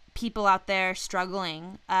people out there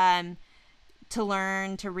struggling to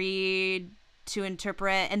learn, to read, to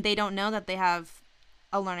interpret, and they don't know that they have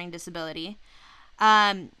a learning disability.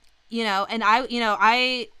 You know, and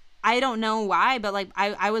I don't know why, but like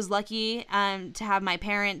I was lucky to have my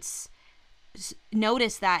parents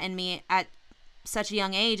notice that in me at such a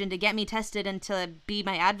young age and to get me tested and to be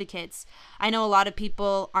my advocates. I know a lot of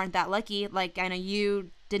people aren't that lucky. Like, I know you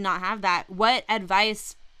did not have that. What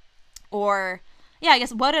advice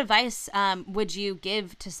what advice would you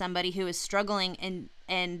give to somebody who is struggling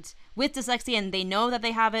and with dyslexia and they know that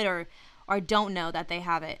they have it or don't know that they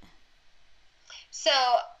have it? So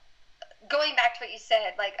going back to what you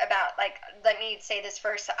said, like about, like, let me say this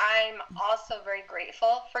first. I'm also very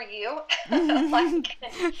grateful for you, like,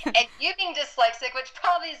 and you being dyslexic, which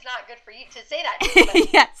probably is not good for you to say that.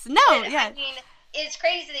 Yes, no, yeah. I mean, it's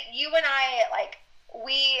crazy that you and I, like,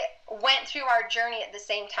 we went through our journey at the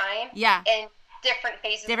same time. Yeah. In different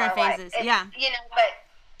phases. Of our life. Yeah. You know, but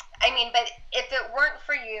I mean, but if it weren't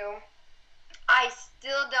for you, I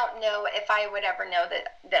still don't know if I would ever know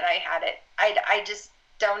that I had it. I just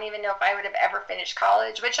don't even know if I would have ever finished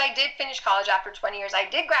college, which I did finish college after 20 years. I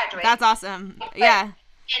did graduate. That's awesome. Yeah.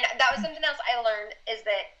 And that was something else I learned, is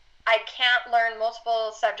that I can't learn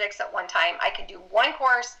multiple subjects at one time. I can do one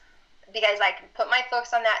course because I can put my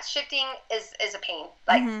focus on that. Shifting is a pain.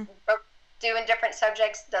 Like, doing different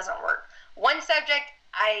subjects doesn't work. One subject,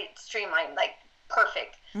 I streamline, like,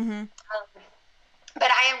 perfect. But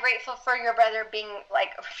I am grateful for your brother being,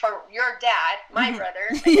 like, for your dad, my brother.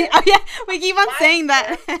 Oh, yeah, we keep on saying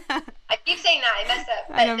that. I keep saying that. I messed up.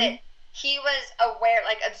 But that he was aware,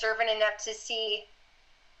 like, observant enough to see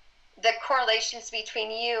the correlations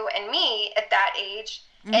between you and me at that age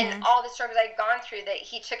and all the struggles I'd gone through, that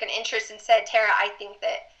he took an interest and said, Tara, I think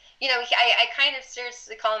that, you know, I kind of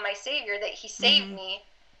seriously call him my savior, that he saved me.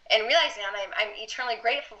 And realizing that, I'm eternally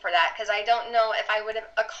grateful for that, because I don't know if I would have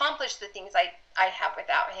accomplished the things I have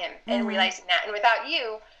without him, and realizing that, and without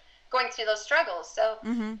you going through those struggles. So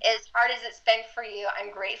as hard as it's been for you,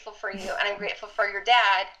 I'm grateful for you, and I'm grateful for your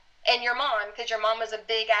dad and your mom, because your mom was a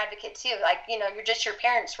big advocate too. Like, you know, your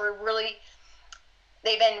parents were really,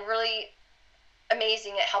 they've been really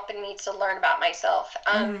amazing at helping me to learn about myself.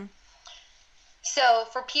 So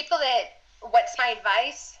for people what's my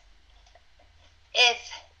advice?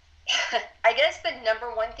 I guess the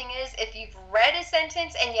number one thing is, if you've read a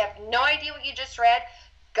sentence and you have no idea what you just read,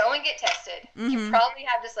 go and get tested. You probably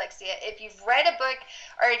have dyslexia. If you've read a book,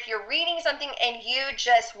 or if you're reading something and you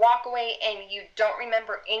just walk away and you don't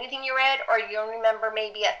remember anything you read, or you don't remember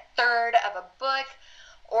maybe a third of a book,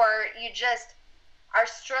 or you just are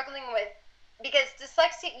struggling with, because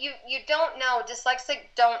dyslexia, you don't know, dyslexic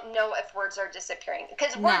don't know if words are disappearing,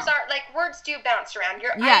 because words do bounce around.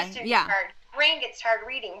 Your eyes do get tired. Brain gets tired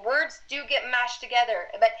reading. Words do get mashed together,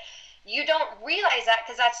 but you don't realize that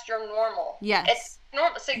because that's your normal. Yes. It's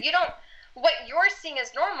normal. So what you're seeing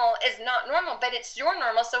as normal is not normal, but it's your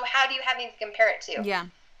normal. So how do you have anything to compare it to? Yeah.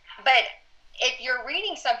 But if you're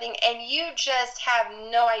reading something and you just have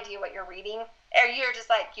no idea what you're reading, or you're just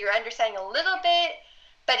like, you're understanding a little bit,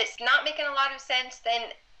 but it's not making a lot of sense,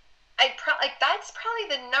 then that's probably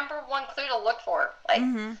the number one clue to look for. Like,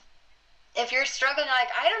 if you're struggling, like,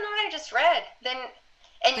 I don't know what I just read, then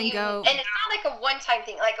and it's not like a one-time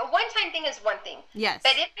thing. Like, a one-time thing is one thing. Yes.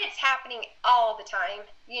 But if it's happening all the time,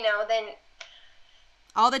 you know, then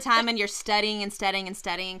all the time, and you're studying and studying and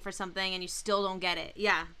studying for something, and you still don't get it.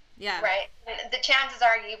 Yeah. Yeah. Right. And the chances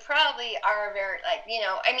are you probably are very, like, you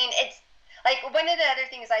know, I mean, it's like, one of the other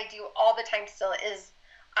things I do all the time still is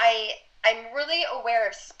I'm really aware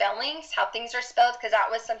of spellings, how things are spelled, because that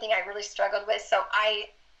was something I really struggled with. So I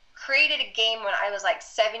created a game when I was like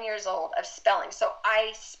 7 years old of spelling. So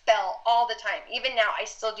I spell all the time. Even now, I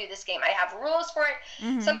still do this game. I have rules for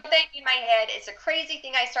it. Something in my head. It's a crazy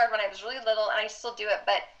thing I started when I was really little, and I still do it,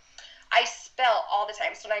 but I spell all the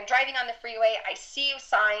time. So when I'm driving on the freeway, I see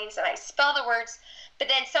signs and I spell the words, but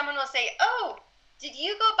then someone will say, oh, did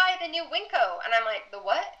you go by the new Winco? And I'm like, the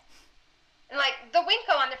what? And like, the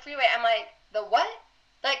Winco on the freeway. I'm like, the what?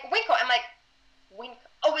 Like, Winco. I'm like, Winco.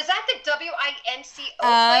 oh, is that the WINCO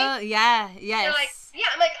Oh, place? yeah, yes. They're like, yeah.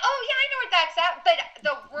 I'm like, oh yeah, I know where that's at. But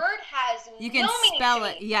the word has you can no meaning spell to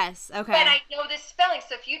it. me. Yes, okay. But I know the spelling.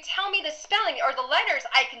 So if you tell me the spelling or the letters,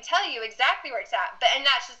 I can tell you exactly where it's at. And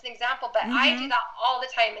that's just an example. But I do that all the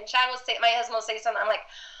time. And Chad will say, my husband will say something. I'm like,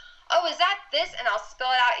 oh, is that this? And I'll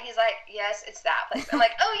spell it out. He's like, yes, it's that place. I'm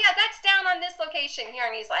like, oh yeah, that's down on this location here.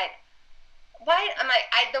 And he's like, what? I'm like,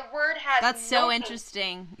 the word has That's no so meaning.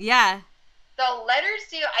 interesting. Yeah. The letters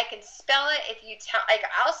do. I can spell it if you tell. Like,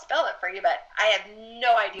 I'll spell it for you, but I have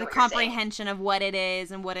no idea The what comprehension of what it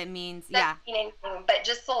is and what it means. Yeah. But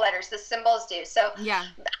just the letters, the symbols do. So yeah.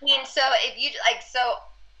 I mean, so if you like, so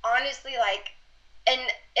honestly, like, and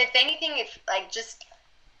if anything, if like, just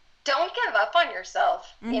don't give up on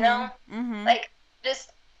yourself. You know, like,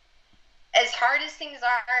 just as hard as things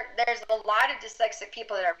are, there's a lot of dyslexic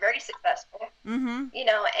people that are very successful. You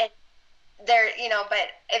know, and they're, you know, but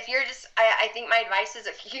if you're just, I think my advice is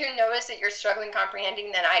if you notice that you're struggling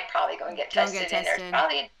comprehending, then I'd probably go and get tested. And there's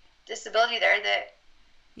probably a disability there that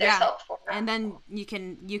there's help for. And then you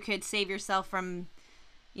could save yourself from,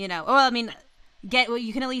 you know, well, I mean,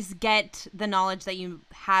 you can at least get the knowledge that you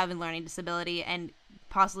have in learning disability and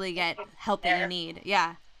possibly get help that you need.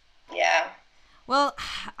 Yeah. Yeah. Well,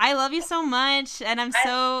 I love you so much, and I'm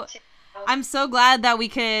so glad that we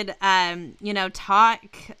could, you know, talk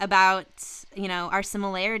about, you know, our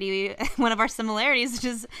similarity, one of our similarities, which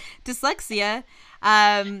is dyslexia.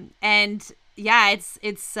 And yeah, it's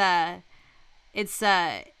I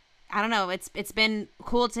don't know, it's been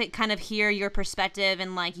cool to kind of hear your perspective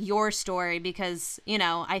and like your story, because, you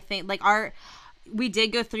know, I think like we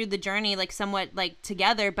did go through the journey like somewhat like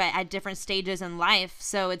together, but at different stages in life.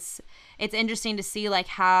 So it's interesting to see like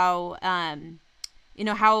how, you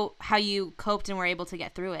know, how you coped and were able to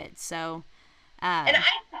get through it. So, and I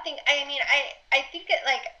think it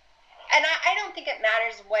like, and I don't think it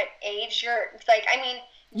matters what age you're like. I mean,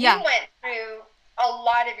 you went through a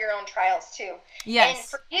lot of your own trials too. Yes. And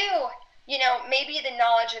for you, you know, maybe the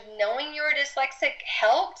knowledge of knowing you were dyslexic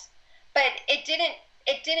helped, but it didn't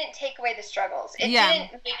take away the struggles. It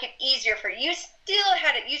didn't make it easier for you. You still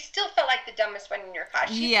had it. You still felt like the dumbest one in your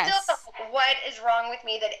class. You still felt like, what is wrong with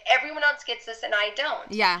me that everyone else gets this and I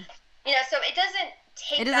don't? Yeah. You know, so it doesn't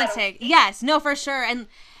take. It doesn't take. Yes, no, for sure. And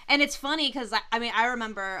it's funny because I mean I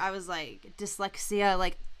remember I was like dyslexia,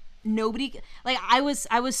 like nobody, like I was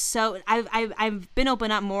so I've been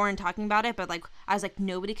open up more and talking about it, but like I was like,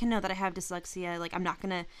 nobody can know that I have dyslexia. Like I'm not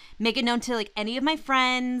gonna make it known to like any of my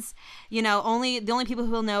friends, you know. The only people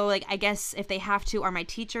who will know, like I guess if they have to, are my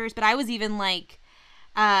teachers. But I was even like,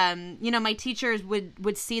 you know, my teachers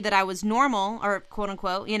would see that I was normal, or quote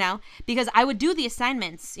unquote, you know, because I would do the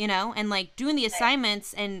assignments, you know, and like doing the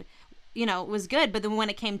assignments and, you know, it was good. But then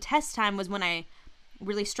when it came test time was when I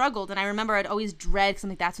really struggled. And I remember I'd always dread, because I'm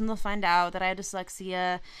like, that's when they'll find out that I have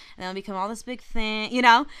dyslexia and it'll become all this big thing, you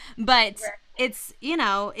know. But it's, you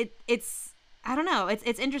know, it's I don't know,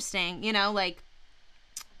 it's interesting, you know, like,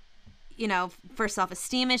 you know, for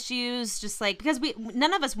self-esteem issues, just like, because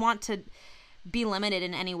none of us want to be limited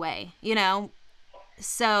in any way, you know.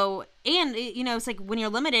 So, and you know, it's like when you're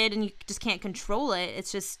limited and you just can't control it,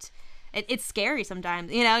 it's just it's scary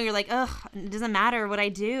sometimes, you know. You're like, ugh, it doesn't matter what I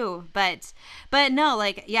do, but no,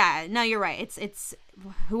 like, yeah, no, you're right. It's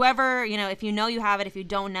whoever, you know, if you know you have it, if you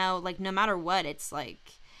don't know, like, no matter what, it's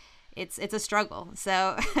like it's a struggle.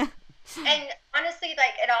 So and honestly,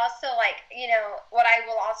 like, it also, like, you know, what I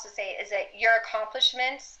will also say is that your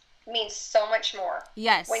accomplishments means so much more.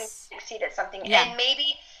 Yes. When you succeed at something. Yeah. And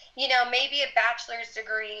maybe, you know, maybe a bachelor's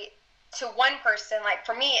degree to one person, like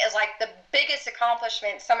for me, is like the biggest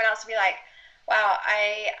accomplishment. Someone else would be like, wow,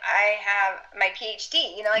 I have my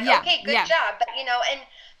PhD, you know, like, okay, good job. But, you know,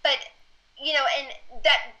 but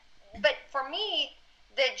for me,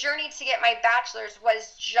 the journey to get my bachelor's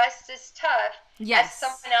was just as tough as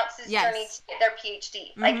someone else's journey to get their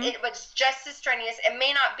PhD. Like, it was just as strenuous. It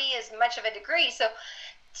may not be as much of a degree.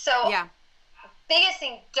 So biggest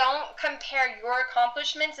thing, don't compare your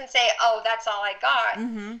accomplishments and say, oh, that's all I got,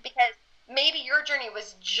 because maybe your journey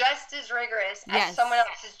was just as rigorous as someone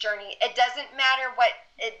else's journey. It doesn't matter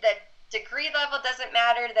the degree level doesn't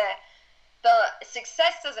matter, the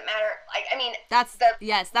success doesn't matter. Like, I mean, that's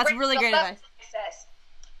really great advice. Success.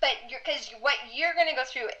 But because what you're going to go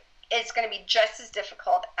through is going to be just as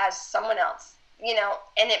difficult as someone else, you know.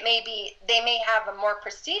 And they may have a more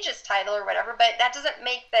prestigious title or whatever, but that doesn't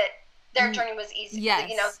make that their journey was easy. Yes.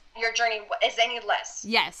 You know, your journey is any less.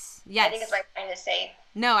 Yes. I think that's what I'm trying to say.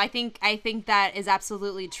 No, I think that is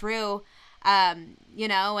absolutely true. You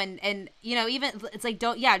know, and you know, even it's like,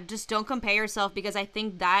 just don't compare yourself, because I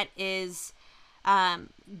think that is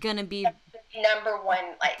gonna be number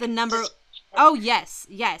one, like the number. Oh yes,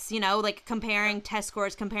 you know, like comparing test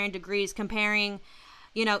scores, comparing degrees, comparing,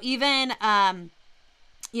 you know, even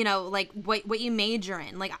you know, like what you major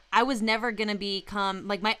in. Like I was never gonna become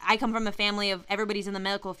like I come from a family of everybody's in the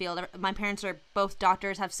medical field. My parents are both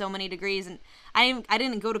doctors, have so many degrees, and I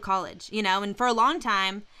didn't go to college, you know. And for a long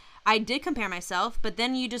time, I did compare myself, but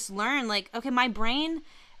then you just learn like, okay, my brain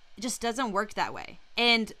just doesn't work that way,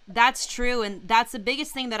 and that's true, and that's the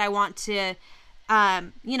biggest thing that I want to,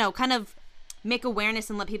 you know, kind of make awareness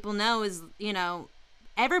and let people know is, you know,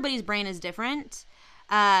 everybody's brain is different.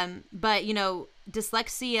 But you know,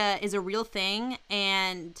 dyslexia is a real thing,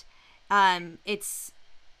 and it's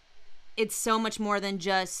so much more than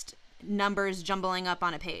just numbers jumbling up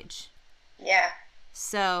on a page. Yeah.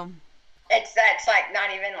 So that's like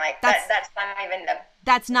not even like that's not even the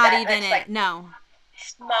that's not even that's it. Like no.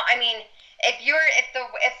 Small. I mean, I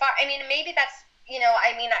mean, maybe that's, you know,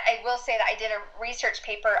 I mean, I will say that I did a research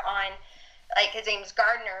paper on, like, his name's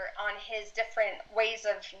Gardner, on his different ways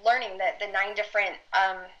of learning, the 9 different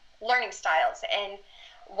learning styles. And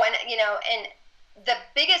one, you know, and the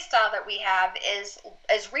biggest style that we have is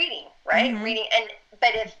reading, right? Mm-hmm. Reading.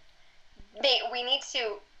 But if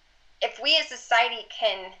we as a society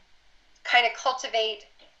can kind of cultivate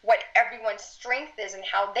what everyone's strength is and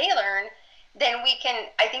how they learn, then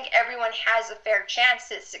I think everyone has a fair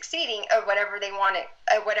chance at succeeding at whatever it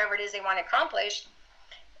is they want to accomplish.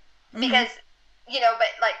 Mm-hmm. Because, you know, but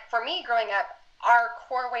like for me growing up, our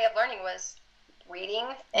core way of learning was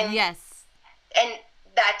reading, and yes, and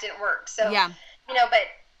that didn't work. So, yeah, you know, but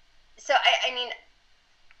so I mean,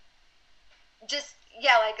 just,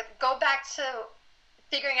 yeah, like go back to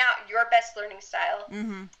figuring out your best learning style.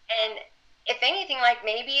 Mm-hmm. And if anything, like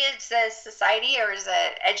maybe it's a society or as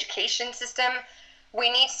an education system, we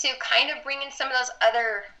need to kind of bring in some of those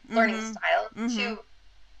other learning mm-hmm. styles mm-hmm. to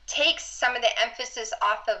take some of the emphasis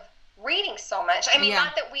off of reading so much. I mean,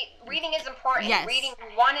 not that reading is important. Yes. Reading, we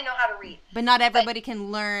want to know how to read. But not everybody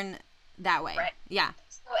can learn that way. Right. Yeah.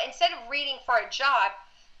 So instead of reading for a job,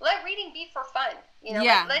 let reading be for fun. You know,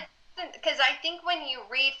 yeah. Because I think when you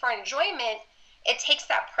read for enjoyment, it takes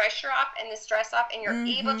that pressure off and the stress off, and you're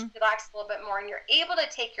mm-hmm. able to relax a little bit more, and you're able to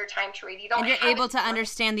take your time to read. You're able to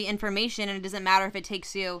understand the information, and it doesn't matter if it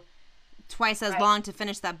takes you twice as long to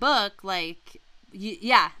finish that book. Like,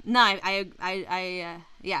 yeah, no, I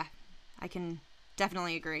can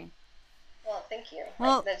definitely agree. Well, thank you.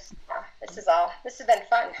 Well, this has been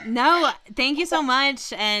fun. No, thank you so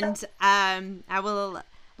much, and I will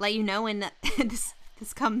let you know when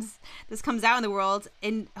this comes out in the world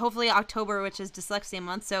in hopefully October, which is Dyslexia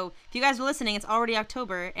Month. So if you guys are listening, it's already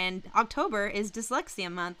October, and October is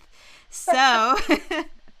Dyslexia Month. So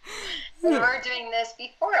we're doing this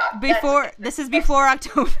before this is before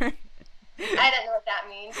October. I don't know what that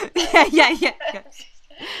means. Yeah.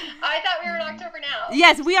 I thought we were in October now.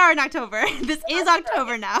 Yes, we are in October. This is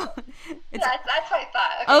October now. That's what I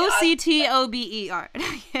thought. Okay, OCTOBER.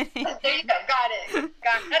 There you go. Got it.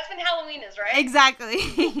 That's when Halloween is, right?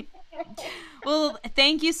 Exactly. Well,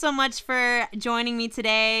 thank you so much for joining me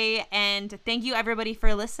today, and thank you everybody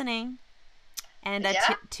for listening. And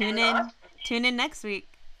tune in next week.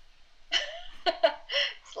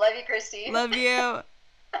 Love you, Christy. Love you.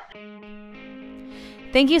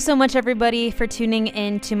 Thank you so much, everybody, for tuning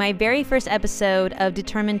in to my very first episode of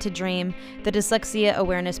Determined to Dream, the Dyslexia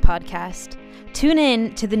Awareness Podcast. Tune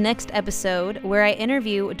in to the next episode where I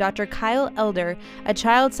interview Dr. Kyle Elder, a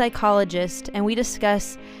child psychologist, and we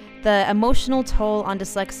discuss the emotional toll on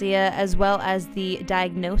dyslexia as well as the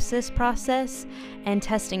diagnosis process and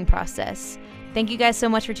testing process. Thank you guys so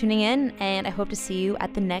much for tuning in, and I hope to see you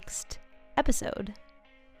at the next episode.